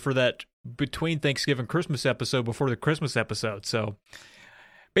extra for that between Thanksgiving Christmas episode before the Christmas episode. So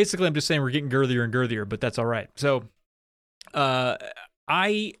basically, I'm just saying we're getting girthier and girthier, but that's all right. So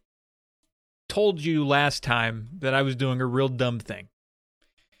I told you last time that I was doing a real dumb thing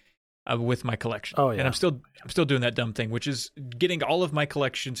with my collection. Oh, yeah. And I'm still doing that dumb thing, which is getting all of my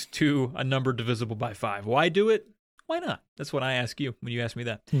collections to a number divisible by 5. Why do it? Why not? That's what I ask you when you ask me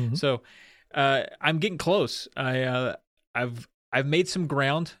that. Mm-hmm. So I'm getting close. I've made some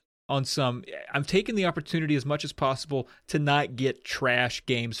ground on some. I'm taking the opportunity as much as possible to not get trash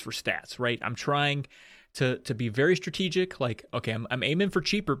games for stats, right? I'm trying to be very strategic. Like, okay, I'm aiming for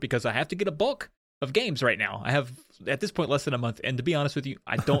cheaper because I have to get a bulk of games right now. I have, at this point, less than a month. And to be honest with you,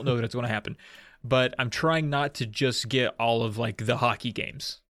 I don't know that it's going to happen. But I'm trying not to just get all of like the hockey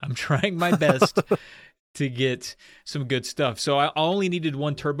games. I'm trying my best to get some good stuff. So I only needed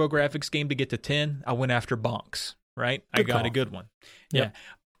one TurboGrafx game to get to 10. I went after Bonks, right? I got a good one. Yep. Yeah.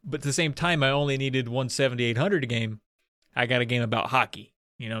 But at the same time, I only needed one 7800 game. I got a game about hockey.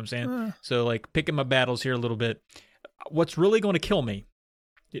 You know what I'm saying? So like picking my battles here a little bit. What's really going to kill me?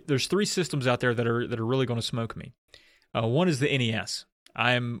 There's 3 systems out there that are really going to smoke me. One is the NES.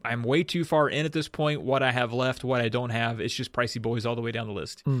 I'm way too far in at this point. What I have left, what I don't have, it's just pricey boys all the way down the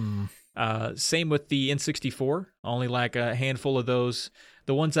list. Same with the N64. Only like a handful of those.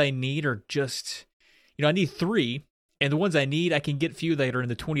 The ones I need are just, I need 3. And the ones I need, I can get few that are in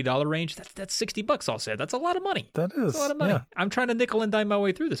the $20 range. That's $60 all said. That's a lot of money. That is. That's a lot of money. Yeah. I'm trying to nickel and dime my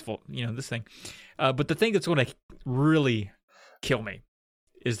way through this this thing. But the thing that's going to really kill me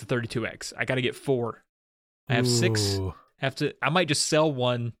is the 32X. I got to get 4. I have 6. I might just sell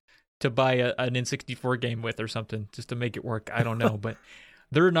one to buy an N64 game with or something just to make it work. I don't know, but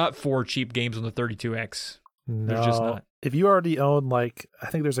there are not 4 cheap games on the 32X. No. There's just not. If you already own, like,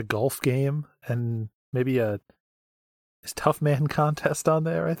 I think there's a golf game and maybe is Tough Man Contest on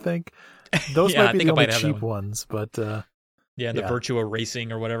there, I think. Those might be the only cheap ones, but the Virtua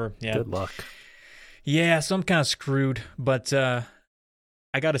Racing or whatever. Yeah. Good luck. Yeah, so I'm kind of screwed, but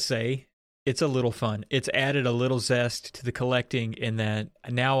I got to say, it's a little fun. It's added a little zest to the collecting in that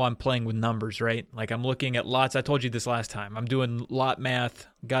now I'm playing with numbers, right? Like I'm looking at lots. I told you this last time. I'm doing lot math.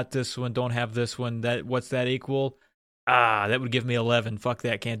 Got this one, don't have this one. What's that equal? That would give me 11. Fuck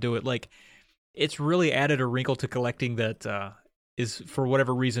that, can't do it. Like it's really added a wrinkle to collecting that is for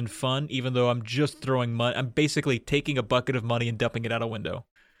whatever reason fun, even though I'm just throwing money. I'm basically taking a bucket of money and dumping it out a window.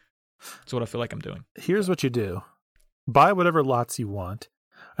 That's what I feel like I'm doing. Here's what you do. Buy whatever lots you want,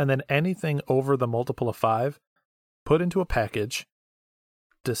 and then anything over the multiple of 5, put into a package.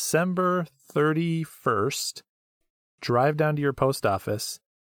 December 31st, drive down to your post office,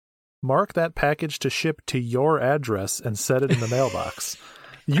 mark that package to ship to your address, and set it in the mailbox.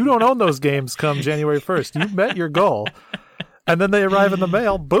 You don't own those games come January 1st. You've met your goal. And then they arrive in the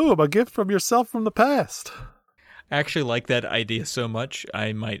mail. Boom, a gift from yourself from the past. I actually like that idea so much,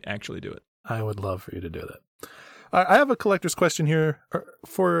 I might actually do it. I would love for you to do that. I have a collector's question here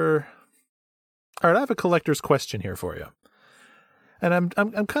for you. And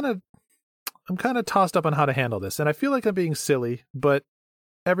I'm kind of tossed up on how to handle this. And I feel like I'm being silly, but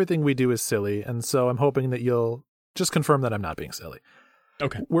everything we do is silly. And so I'm hoping that you'll just confirm that I'm not being silly.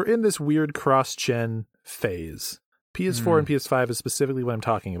 Okay. We're in this weird cross-gen phase. PS4 and PS5 is specifically what I'm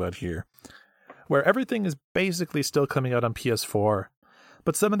talking about here, where everything is basically still coming out on PS4,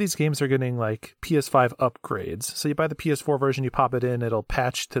 but some of these games are getting like PS5 upgrades. So you buy the PS4 version, you pop it in, it'll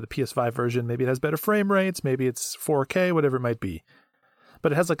patch to the PS5 version. Maybe it has better frame rates, maybe it's 4K, whatever it might be.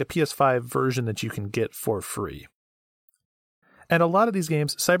 But it has like a PS5 version that you can get for free. And a lot of these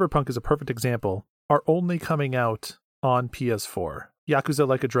games, Cyberpunk is a perfect example, are only coming out on PS4. Yakuza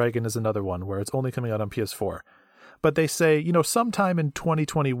Like a Dragon is another one where it's only coming out on PS4. But they say, sometime in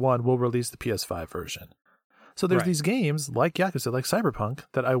 2021, we'll release the PS5 version. So there's these games like Yakuza, like Cyberpunk,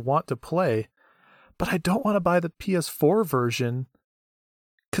 that I want to play, but I don't want to buy the PS4 version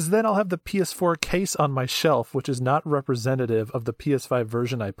because then I'll have the PS4 case on my shelf, which is not representative of the PS5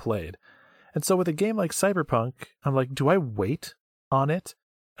 version I played. And so with a game like Cyberpunk, I'm like, do I wait on it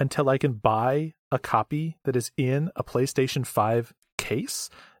until I can buy a copy that is in a PlayStation 5 case?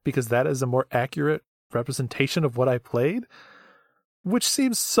 Because that is a more accurate representation of what I played, which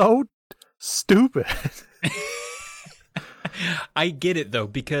seems so stupid. I get it though,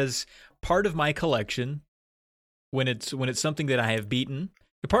 because part of my collection, when it's something that I have beaten,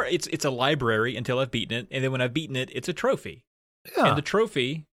 it's a library until I've beaten it, and then when I've beaten it, it's a trophy. Yeah. And the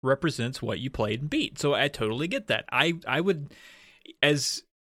trophy represents what you played and beat. So I totally get that. I would, as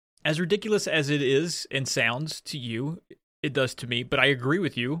ridiculous as it is and sounds to you, it does to me, but I agree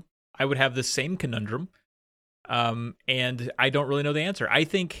with you. I would have the same conundrum And I don't really know the answer. I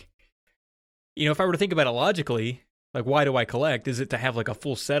think, if I were to think about it logically, like, why do I collect? Is it to have like a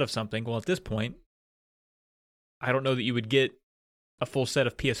full set of something? Well, at this point, I don't know that you would get a full set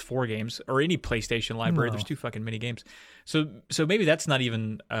of PS4 games or any PlayStation library. No. There's too fucking many games. So maybe that's not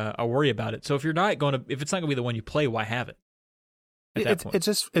even a worry about it. So if it's not going to be the one you play, why have it? At that point?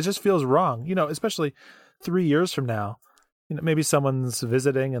 It just feels wrong, especially 3 years from now. Maybe someone's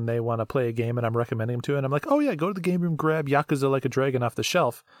visiting and they want to play a game and I'm recommending them to it. And I'm like, oh yeah, go to the game room, grab Yakuza Like a Dragon off the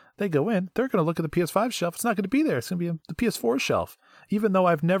shelf. They go in, they're going to look at the PS5 shelf. It's not going to be there. It's going to be the PS4 shelf, even though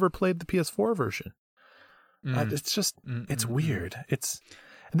I've never played the PS4 version. It's just, it's weird. And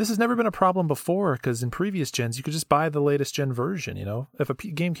this has never been a problem before because in previous gens, you could just buy the latest gen version. If a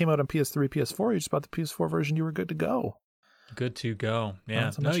game came out on PS3, PS4, you just bought the PS4 version, you were good to go. Good to go.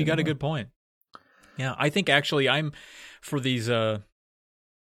 Yeah. No, you got a good point. Yeah, I think actually I'm for these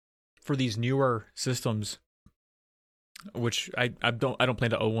newer systems, which I don't plan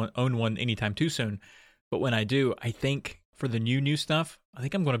to own one anytime too soon. But when I do, I think for the new stuff, I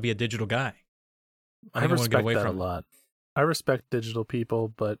think I'm going to be a digital guy. I respect that a lot. I respect digital people,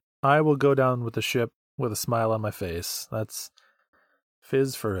 but I will go down with the ship with a smile on my face. That's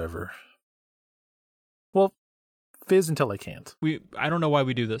fizz forever. Well, fizz until I can't. I don't know why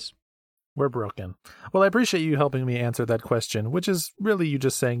we do this. We're broken. Well, I appreciate you helping me answer that question, which is really you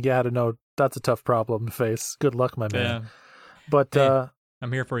just saying, yeah, I don't know, that's a tough problem to face. Good luck, my man. Yeah. But hey,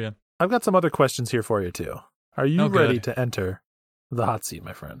 I'm here for you. I've got some other questions here for you, too. Are you ready to enter the hot seat,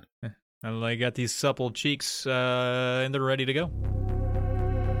 my friend? I got these supple cheeks, and they're ready to go.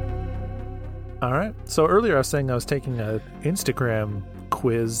 All right. So earlier I was saying I was taking an Instagram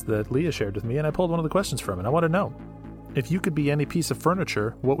quiz that Leah shared with me, and I pulled one of the questions from it. I want to know, if you could be any piece of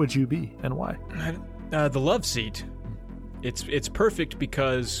furniture, what would you be and why? The love seat. It's perfect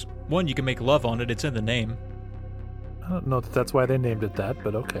because, one, you can make love on it. It's in the name. I don't know if that's why they named it that,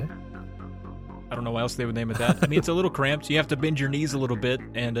 but okay. I don't know why else they would name it that. I mean, it's a little cramped. You have to bend your knees a little bit,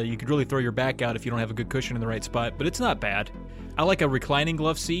 and you could really throw your back out if you don't have a good cushion in the right spot, but it's not bad. I like a reclining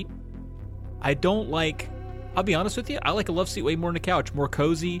love seat. I'll be honest with you, I like a love seat way more than a couch. More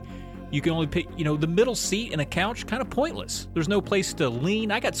cozy. You can only pick, the middle seat in a couch, kind of pointless. There's no place to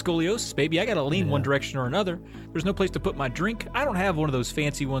lean. I got scoliosis, baby. I got to lean one direction or another. There's no place to put my drink. I don't have one of those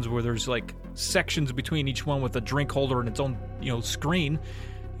fancy ones where there's like sections between each one with a drink holder and its own, screen.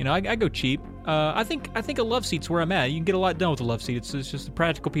 I go cheap. I think a love seat's where I'm at. You can get a lot done with a love seat. It's just a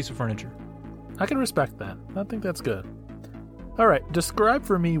practical piece of furniture. I can respect that. I think that's good. All right, describe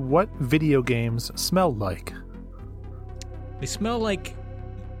for me what video games smell like. They smell like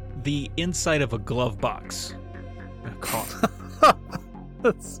the inside of a glove box.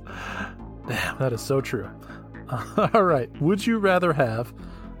 Damn, that is so true. All right. Would you rather have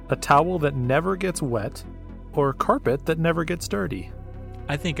a towel that never gets wet or carpet that never gets dirty?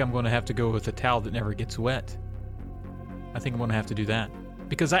 I think I'm going to have to go with a towel that never gets wet. I think I'm going to have to do that.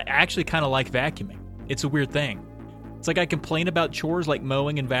 Because I actually kind of like vacuuming. It's a weird thing. It's like I complain about chores like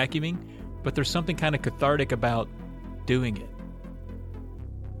mowing and vacuuming, but there's something kind of cathartic about doing it.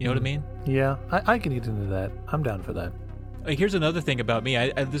 You know what I mean? Yeah, I can get into that. I'm down for that. Here's another thing about me.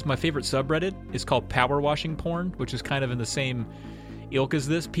 This is my favorite subreddit. It's called power washing porn, which is kind of in the same ilk as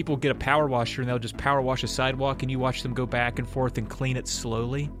this. People get a power washer and they'll just power wash a sidewalk, and you watch them go back and forth and clean it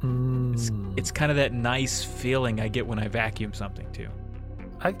slowly. It's kind of that nice feeling I get when I vacuum something too.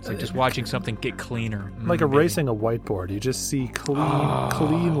 It's like just watching something get cleaner. Like erasing a whiteboard. You just see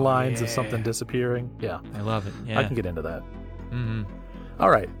clean lines of something disappearing. Yeah. I love it. Yeah. I can get into that. Mm-hmm. All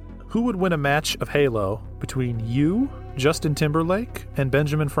right. Who would win a match of Halo between you, Justin Timberlake, and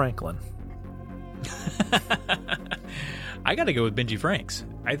Benjamin Franklin? I got to go with Benji Franks.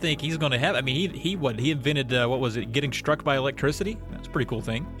 I think he's going to have. I mean, he invented getting struck by electricity? That's a pretty cool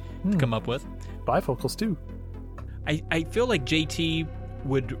thing to come up with. Bifocals too. I feel like JT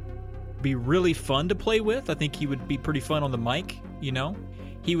would be really fun to play with. I think he would be pretty fun on the mic.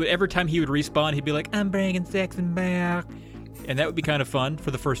 He would, every time he would respawn, he'd be like, "I'm bringing Saxon back." And that would be kind of fun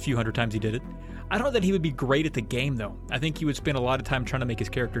for the first few hundred times he did it. I don't know that he would be great at the game, though. I think he would spend a lot of time trying to make his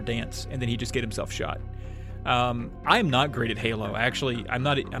character dance, and then he'd just get himself shot. I am not great at Halo. Actually, I'm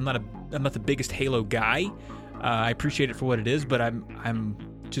not the biggest Halo guy. I appreciate it for what it is, but I'm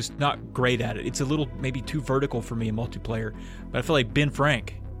just not great at it. It's a little maybe too vertical for me in multiplayer. But I feel like Ben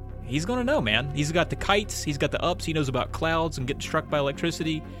Frank, he's gonna know, man. He's got the kites, he's got the ups, he knows about clouds and getting struck by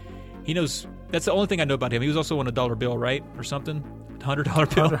electricity. He knows. That's the only thing I know about him. He was also on a dollar bill, right? Or something? $100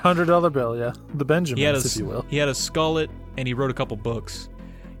 bill? $100 bill, yeah. The Benjamins, if you will. He had a skullet, and he wrote a couple books.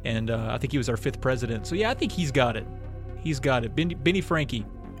 And I think he was our 5th president. So, yeah, I think he's got it. He's got it. Benny Frankie.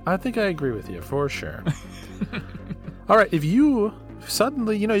 I think I agree with you, for sure. All right, if you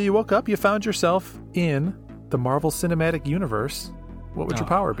suddenly, you woke up, you found yourself in the Marvel Cinematic Universe, what would your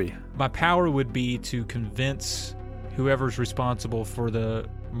power be? My power would be to convince whoever's responsible for the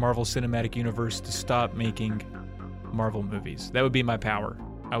Marvel Cinematic Universe to stop making Marvel movies. That would be my power.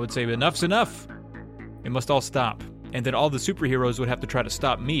 I would say, enough's enough. It must all stop. And then all the superheroes would have to try to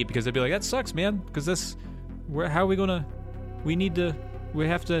stop me because they'd be like, that sucks, man. Because how are we going to, we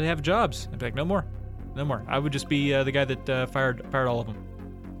have to have jobs. I'd be like, no more. I would just be the guy that fired all of them.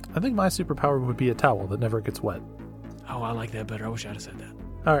 I think my superpower would be a towel that never gets wet. Oh, I like that better. I wish I'd have said that.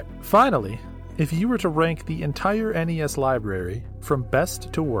 All right, finally, if you were to rank the entire NES library from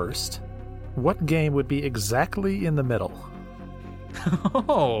best to worst, what game would be exactly in the middle?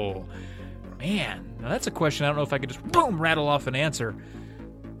 Oh, man. Now that's a question I don't know if I could just, rattle off an answer.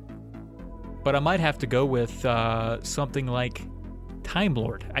 But I might have to go with something like Time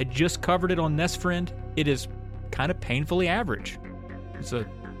Lord. I just covered it on NES Friend. It is kind of painfully average. It's a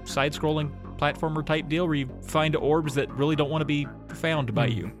side-scrolling platformer type deal where you find orbs that really don't want to be found by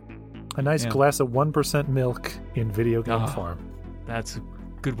you. A nice glass of 1% milk in video game form. That's a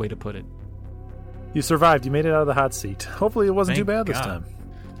good way to put it. You survived. You made it out of the hot seat. Hopefully it wasn't too bad this time.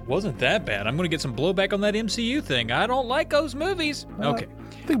 Wasn't that bad. I'm going to get some blowback on that MCU thing. I don't like those movies. Okay.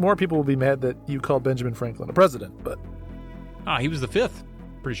 I think more people will be mad that you called Benjamin Franklin a president, but... he was the fifth.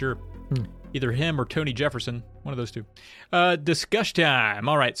 Pretty sure. Either him or Tony Jefferson. One of those two. Discuss time.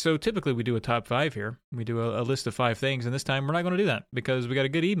 All right, so typically we do a top 5 here. We do a list of 5 things, and this time we're not going to do that because we got a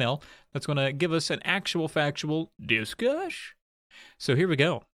good email that's going to give us an actual factual discuss. So here we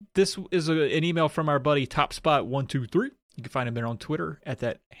go. This is an email from our buddy TopSpot123. You can find him there on Twitter at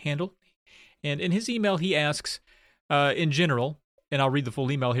that handle. And in his email, he asks, in general, and I'll read the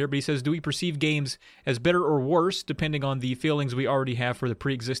full email here, but he says, do we perceive games as better or worse depending on the feelings we already have for the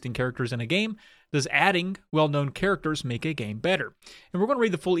pre-existing characters in a game? Does adding well-known characters make a game better? And we're going to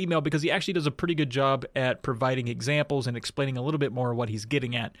read the full email because he actually does a pretty good job at providing examples and explaining a little bit more what he's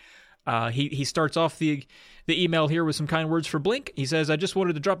getting at. He starts off the email here with some kind words for Blink. He says, I just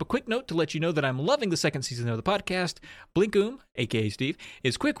wanted to drop a quick note to let you know that I'm loving the second season of the podcast. Blinkoom, a.k.a. Steve,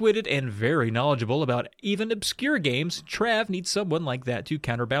 is quick-witted and very knowledgeable about even obscure games. Trav needs someone like that to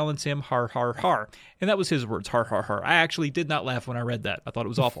counterbalance him. Har, har, har. And that was his words, har, har, har. I actually did not laugh when I read that. I thought it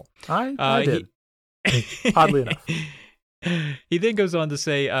was awful. I did. Oddly enough. He then goes on to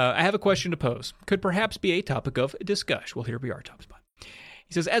say, I have a question to pose. Could perhaps be a topic of discussion. Well, here we are, TopSpot.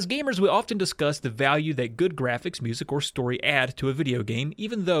 He says, as gamers, we often discuss the value that good graphics, music, or story add to a video game,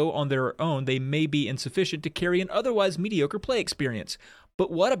 even though on their own they may be insufficient to carry an otherwise mediocre play experience.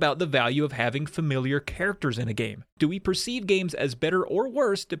 But what about the value of having familiar characters in a game? Do we perceive games as better or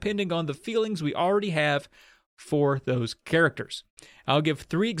worse depending on the feelings we already have for those characters? I'll give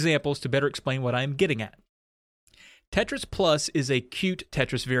 3 examples to better explain what I'm getting at. Tetris Plus is a cute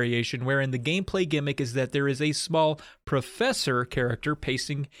Tetris variation wherein the gameplay gimmick is that there is a small professor character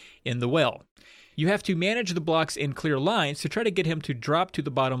pacing in the well. You have to manage the blocks in clear lines to try to get him to drop to the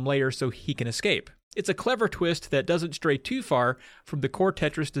bottom layer so he can escape. It's a clever twist that doesn't stray too far from the core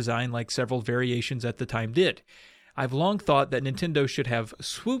Tetris design like several variations at the time did. I've long thought that Nintendo should have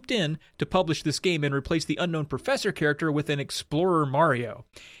swooped in to publish this game and replace the unknown professor character with an explorer Mario.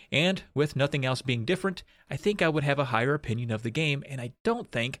 And, with nothing else being different, I think I would have a higher opinion of the game, and I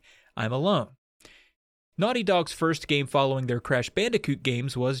don't think I'm alone. Naughty Dog's first game following their Crash Bandicoot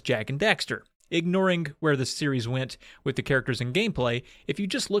games was Jak and Daxter. Ignoring where the series went with the characters and gameplay, if you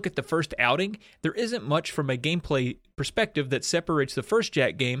just look at the first outing, there isn't much from a gameplay perspective that separates the first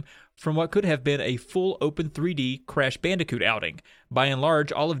Jak game from what could have been a full open 3D Crash Bandicoot outing. By and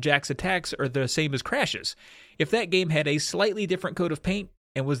large, all of Jak's attacks are the same as Crash's. If that game had a slightly different coat of paint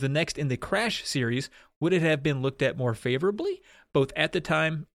and was the next in the Crash series, would it have been looked at more favorably, both at the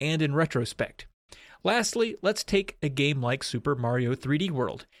time and in retrospect? Lastly, let's take a game like Super Mario 3D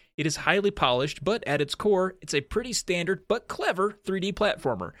World. It is highly polished, but at its core, it's a pretty standard but clever 3D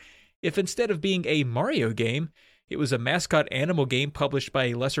platformer. If instead of being a Mario game, it was a mascot animal game published by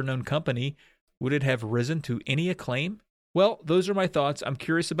a lesser-known company, would it have risen to any acclaim? Well, those are my thoughts. I'm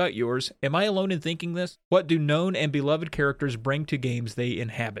curious about yours. Am I alone in thinking this? What do known and beloved characters bring to games they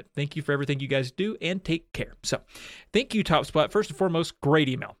inhabit? Thank you for everything you guys do, and take care. So, thank you, TopSpot. First and foremost, great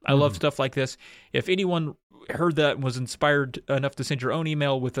email. I love stuff like this. If anyone heard that and was inspired enough to send your own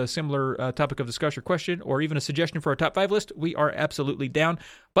email with a similar topic of discussion or question, or even a suggestion for our top 5 list, we are absolutely down.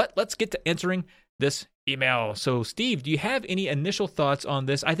 But let's get to answering this email. So, Steve, do you have any initial thoughts on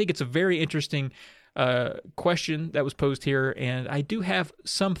this? I think it's a very interesting question that was posed here, and I do have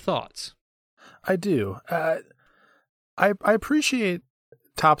some thoughts. I do. I appreciate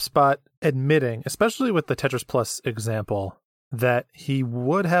TopSpot admitting, especially with the Tetris Plus example, that he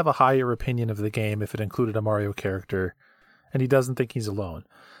would have a higher opinion of the game if it included a Mario character, and he doesn't think he's alone.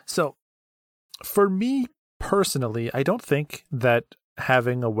 So, for me personally, I don't think that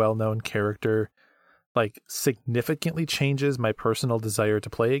having a well-known character like significantly changes my personal desire to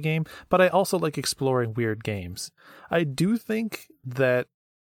play a game, but I also like exploring weird games. I do think that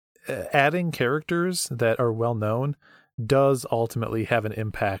adding characters that are well-known does ultimately have an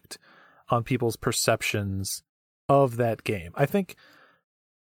impact on people's perceptions of that game. I think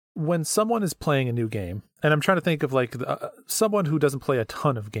when someone is playing a new game, and I'm trying to think of like someone who doesn't play a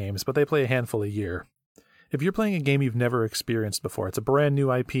ton of games, but they play a handful a year. If you're playing a game you've never experienced before, it's a brand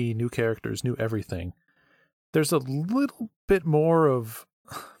new IP, new characters, new everything. There's a little bit more of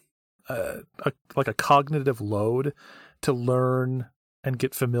like a cognitive load to learn and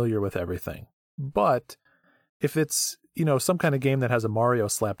get familiar with everything. But if it's, some kind of game that has a Mario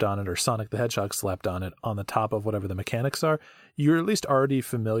slapped on it or Sonic the Hedgehog slapped on it on the top of whatever the mechanics are, you're at least already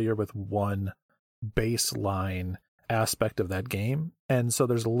familiar with one baseline aspect of that game. And so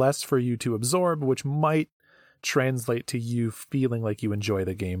there's less for you to absorb, which might translate to you feeling like you enjoy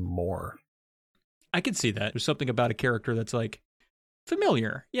the game more. I can see that. There's something about a character that's like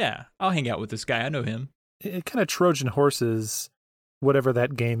familiar. Yeah, I'll hang out with this guy. I know him. It kind of Trojan horses whatever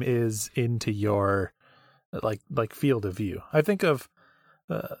that game is into your like field of view. I think of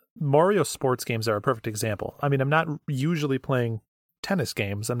Mario sports games are a perfect example. I mean, I'm not usually playing tennis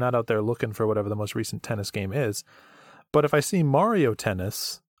games. I'm not out there looking for whatever the most recent tennis game is. But if I see Mario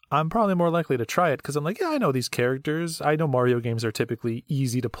Tennis, I'm probably more likely to try it because I'm like, yeah, I know these characters. I know Mario games are typically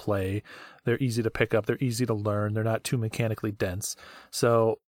easy to play. They're easy to pick up. They're easy to learn. They're not too mechanically dense.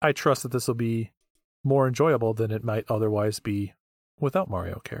 So I trust that this will be more enjoyable than it might otherwise be without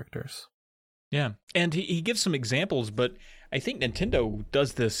Mario characters. Yeah. And he gives some examples, but I think Nintendo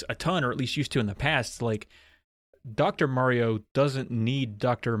does this a ton, or at least used to in the past. Like, Dr. Mario doesn't need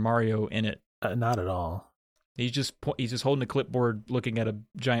Dr. Mario in it. Not at all. He's just holding a clipboard looking at a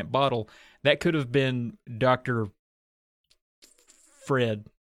giant bottle. That could have been Dr. Fred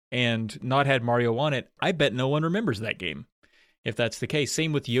and not had Mario on it. I bet no one remembers that game if that's the case.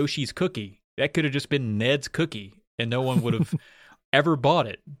 Same with Yoshi's Cookie. That could have just been Ned's Cookie and no one would have ever bought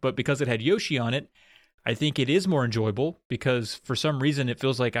it. But because it had Yoshi on it, I think it is more enjoyable because for some reason it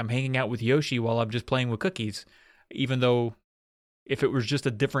feels like I'm hanging out with Yoshi while I'm just playing with cookies. Even though if it was just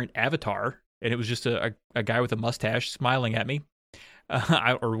a different avatar, and it was just a guy with a mustache smiling at me,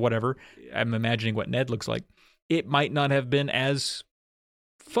 or whatever. I'm imagining what Ned looks like. It might not have been as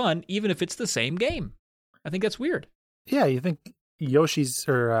fun, even if it's the same game. I think that's weird. Yeah, you think Yoshi's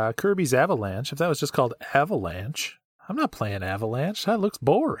or Kirby's Avalanche, if that was just called Avalanche, I'm not playing Avalanche. That looks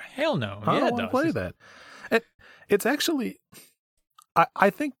boring. Hell no. I don't want to play that. It's actually, I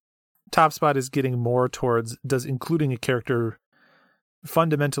think TopSpot is getting more towards, does including a character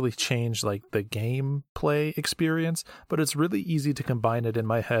fundamentally change like the gameplay experience, but it's really easy to combine it in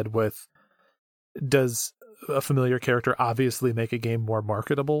my head with, does a familiar character obviously make a game more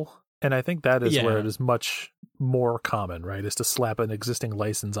marketable? And I think that is where it is much more common, right? Is to slap an existing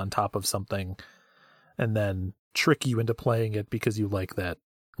license on top of something and then trick you into playing it because you like that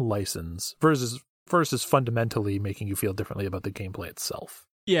license versus fundamentally making you feel differently about the gameplay itself.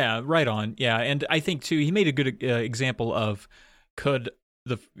 Yeah, right on. Yeah, and I think too, he made a good example of, could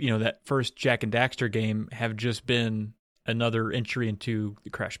that first Jak and Daxter game have just been another entry into the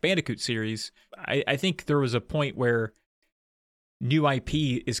Crash Bandicoot series? I think there was a point where new IP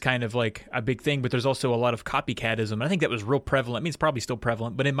is kind of like a big thing, but there's also a lot of copycatism. I think that was real prevalent. I mean, it's probably still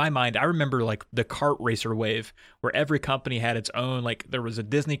prevalent, but in my mind, I remember like the kart racer wave where every company had its own, like there was a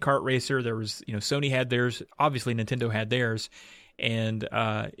Disney kart racer, there was, Sony had theirs, obviously Nintendo had theirs, and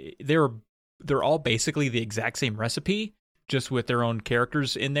they're all basically the exact same recipe, just with their own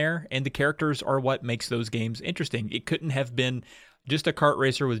characters in there, and the characters are what makes those games interesting. It couldn't have been just a kart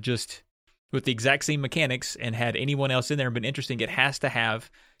racer with the exact same mechanics and had anyone else in there and been interesting. It has to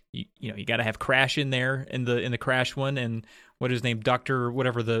have, you got to have Crash in there in the Crash one, and what is his name, Dr.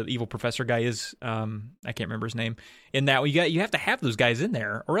 whatever the evil professor guy is, I can't remember his name. In that you have to have those guys in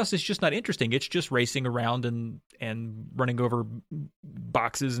there, or else it's just not interesting. It's just racing around and running over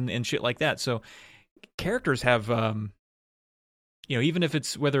boxes and shit like that. So characters have even if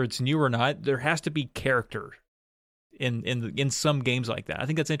it's whether it's new or not, there has to be character in some games like that. I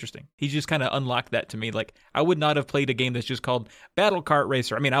think that's interesting. He just kind of unlocked that to me. Like, I would not have played a game that's just called Battle Kart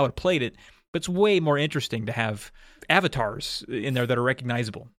Racer. I mean, I would have played it, but it's way more interesting to have avatars in there that are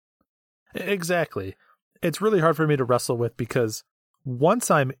recognizable. Exactly. It's really hard for me to wrestle with because once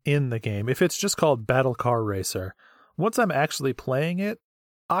I'm in the game, if it's just called Battle Car Racer, once I'm actually playing it,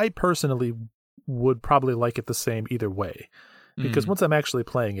 I personally would probably like it the same either way, because once I'm actually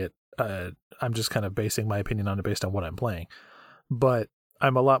playing it, I'm just kind of basing my opinion on it based on what I'm playing. But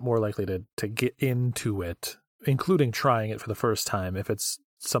I'm a lot more likely to get into it, including trying it for the first time, if it's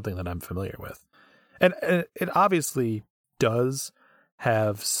something that I'm familiar with. And it obviously does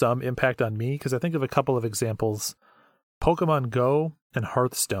have some impact on me, because I think of a couple of examples. Pokemon Go and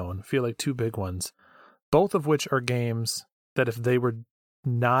Hearthstone feel like two big ones, both of which are games that if they were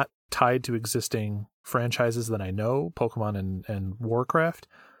not tied to existing franchises that I know, Pokemon and Warcraft,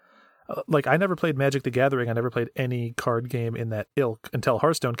 like I never played Magic the Gathering, I never played any card game in that ilk until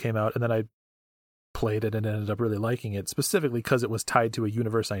Hearthstone came out, and then I played it and ended up really liking it, specifically because it was tied to a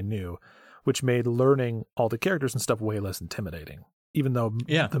universe I knew, which made learning all the characters and stuff way less intimidating. Even though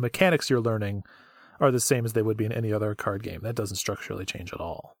the mechanics you're learning are the same as they would be in any other card game. That doesn't structurally change at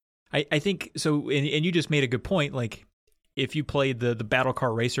all. I think so, and you just made a good point. Like, if you played the Battle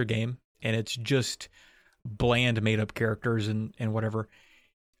Car Racer game and it's just bland made up characters and whatever,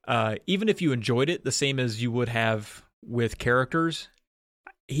 even if you enjoyed it the same as you would have with characters,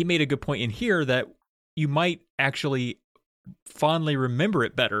 he made a good point in here that you might actually fondly remember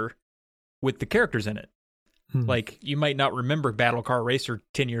it better with the characters in it. Like, you might not remember Battle Car Racer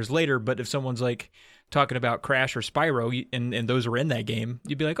 10 years later, but if someone's like talking about Crash or Spyro and those are in that game,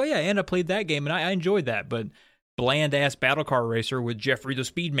 you'd be like, oh yeah, and I played that game and I enjoyed that. But bland ass Battle Car Racer with Jeffrey the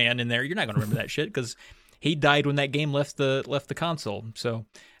Speedman in there, you're not going to remember that shit because he died when that game left the console. So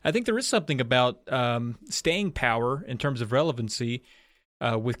I think there is something about staying power in terms of relevancy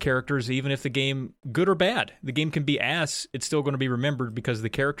with characters, even if the game, good or bad, the game can be ass, it's still going to be remembered because the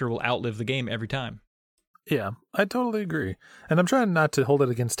character will outlive the game every time. Yeah, I totally agree. And I'm trying not to hold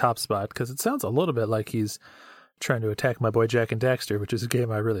it against Top Spot, because it sounds a little bit like he's trying to attack my boy Jak and Daxter, which is a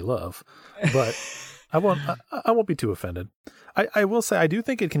game I really love. But I won't be too offended. I will say I do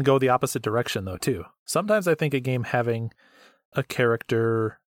think it can go the opposite direction, though, too. Sometimes I think a game having a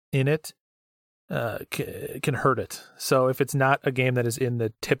character in it can hurt it. So if it's not a game that is in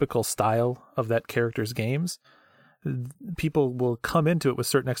the typical style of that character's games, people will come into it with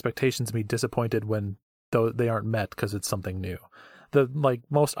certain expectations and be disappointed when they aren't met because it's something new. The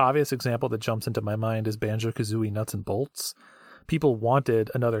most obvious example that jumps into my mind is Banjo-Kazooie Nuts and Bolts. People wanted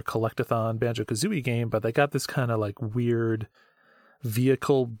another collectathon Banjo-Kazooie game, but they got this kind of weird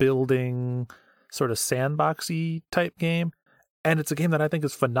vehicle building, sort of sandboxy type game. And it's a game that I think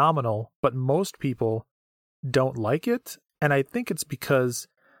is phenomenal, but most people don't like it. And I think it's because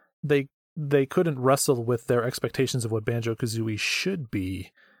they couldn't wrestle with their expectations of what Banjo-Kazooie should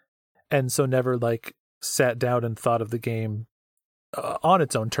be. And so never sat down and thought of the game on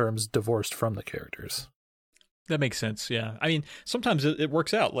its own terms, divorced from the characters. That makes sense. Yeah. I mean, sometimes it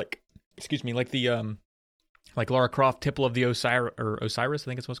works out. Like the, Lara Croft Temple of the Osiris, I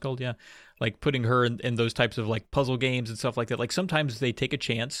think it's what's called. Yeah. Like putting her in those types of puzzle games and stuff like that. Like sometimes they take a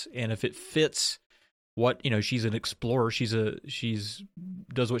chance, and if it fits what, she's an explorer, she's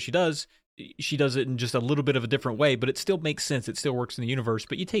does what she does it in just a little bit of a different way, but it still makes sense. It still works in the universe.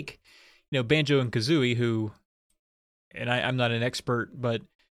 But you take, Banjo and Kazooie, who, and I'm not an expert, but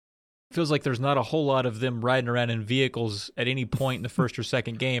feels like there's not a whole lot of them riding around in vehicles at any point in the first or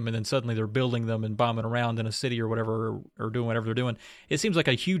second game, and then suddenly they're building them and bombing around in a city or whatever, or doing whatever they're doing. It seems like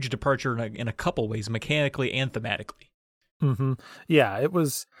a huge departure in a couple ways, mechanically and thematically. Mm-hmm. Yeah, it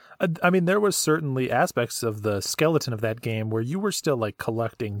was. I mean, there was certainly aspects of the skeleton of that game where you were still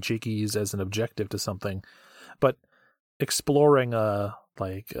collecting jiggies as an objective to something, but exploring a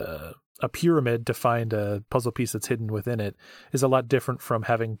pyramid to find a puzzle piece that's hidden within it is a lot different from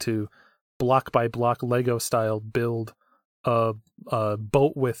having to block by block Lego style build a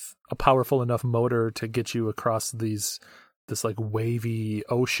boat with a powerful enough motor to get you across this wavy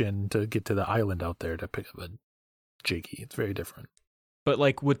ocean to get to the island out there to pick up a jiggy. It's very different. But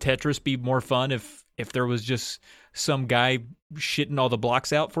would Tetris be more fun if there was just some guy shitting all the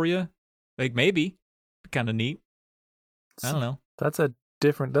blocks out for you? Maybe. Kind of neat. I don't know. That's the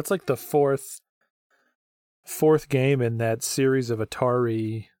fourth game in that series of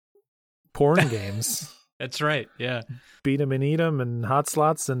Atari porn games. That's right, yeah. Beat 'em and eat 'em and hot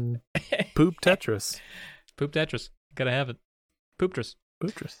slots and poop Tetris. Poop Tetris. Gotta have it. Pooptris.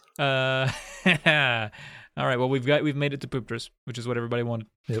 All right, well, we've made it to Pooptris, which is what everybody wanted.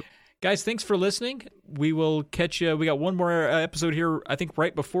 Yep. Guys, thanks for listening. We will catch you. We got one more episode here, I think,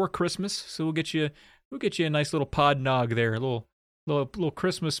 right before Christmas. So we'll get you a nice little pod nog there, a little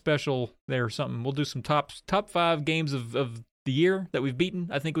Christmas special there or something. We'll do some top 5 games of the year that we've beaten,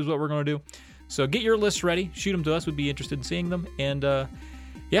 I think was what we're going to do. So get your lists ready. Shoot them to us. We'd be interested in seeing them. And,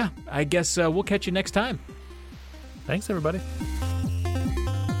 I guess we'll catch you next time. Thanks, everybody.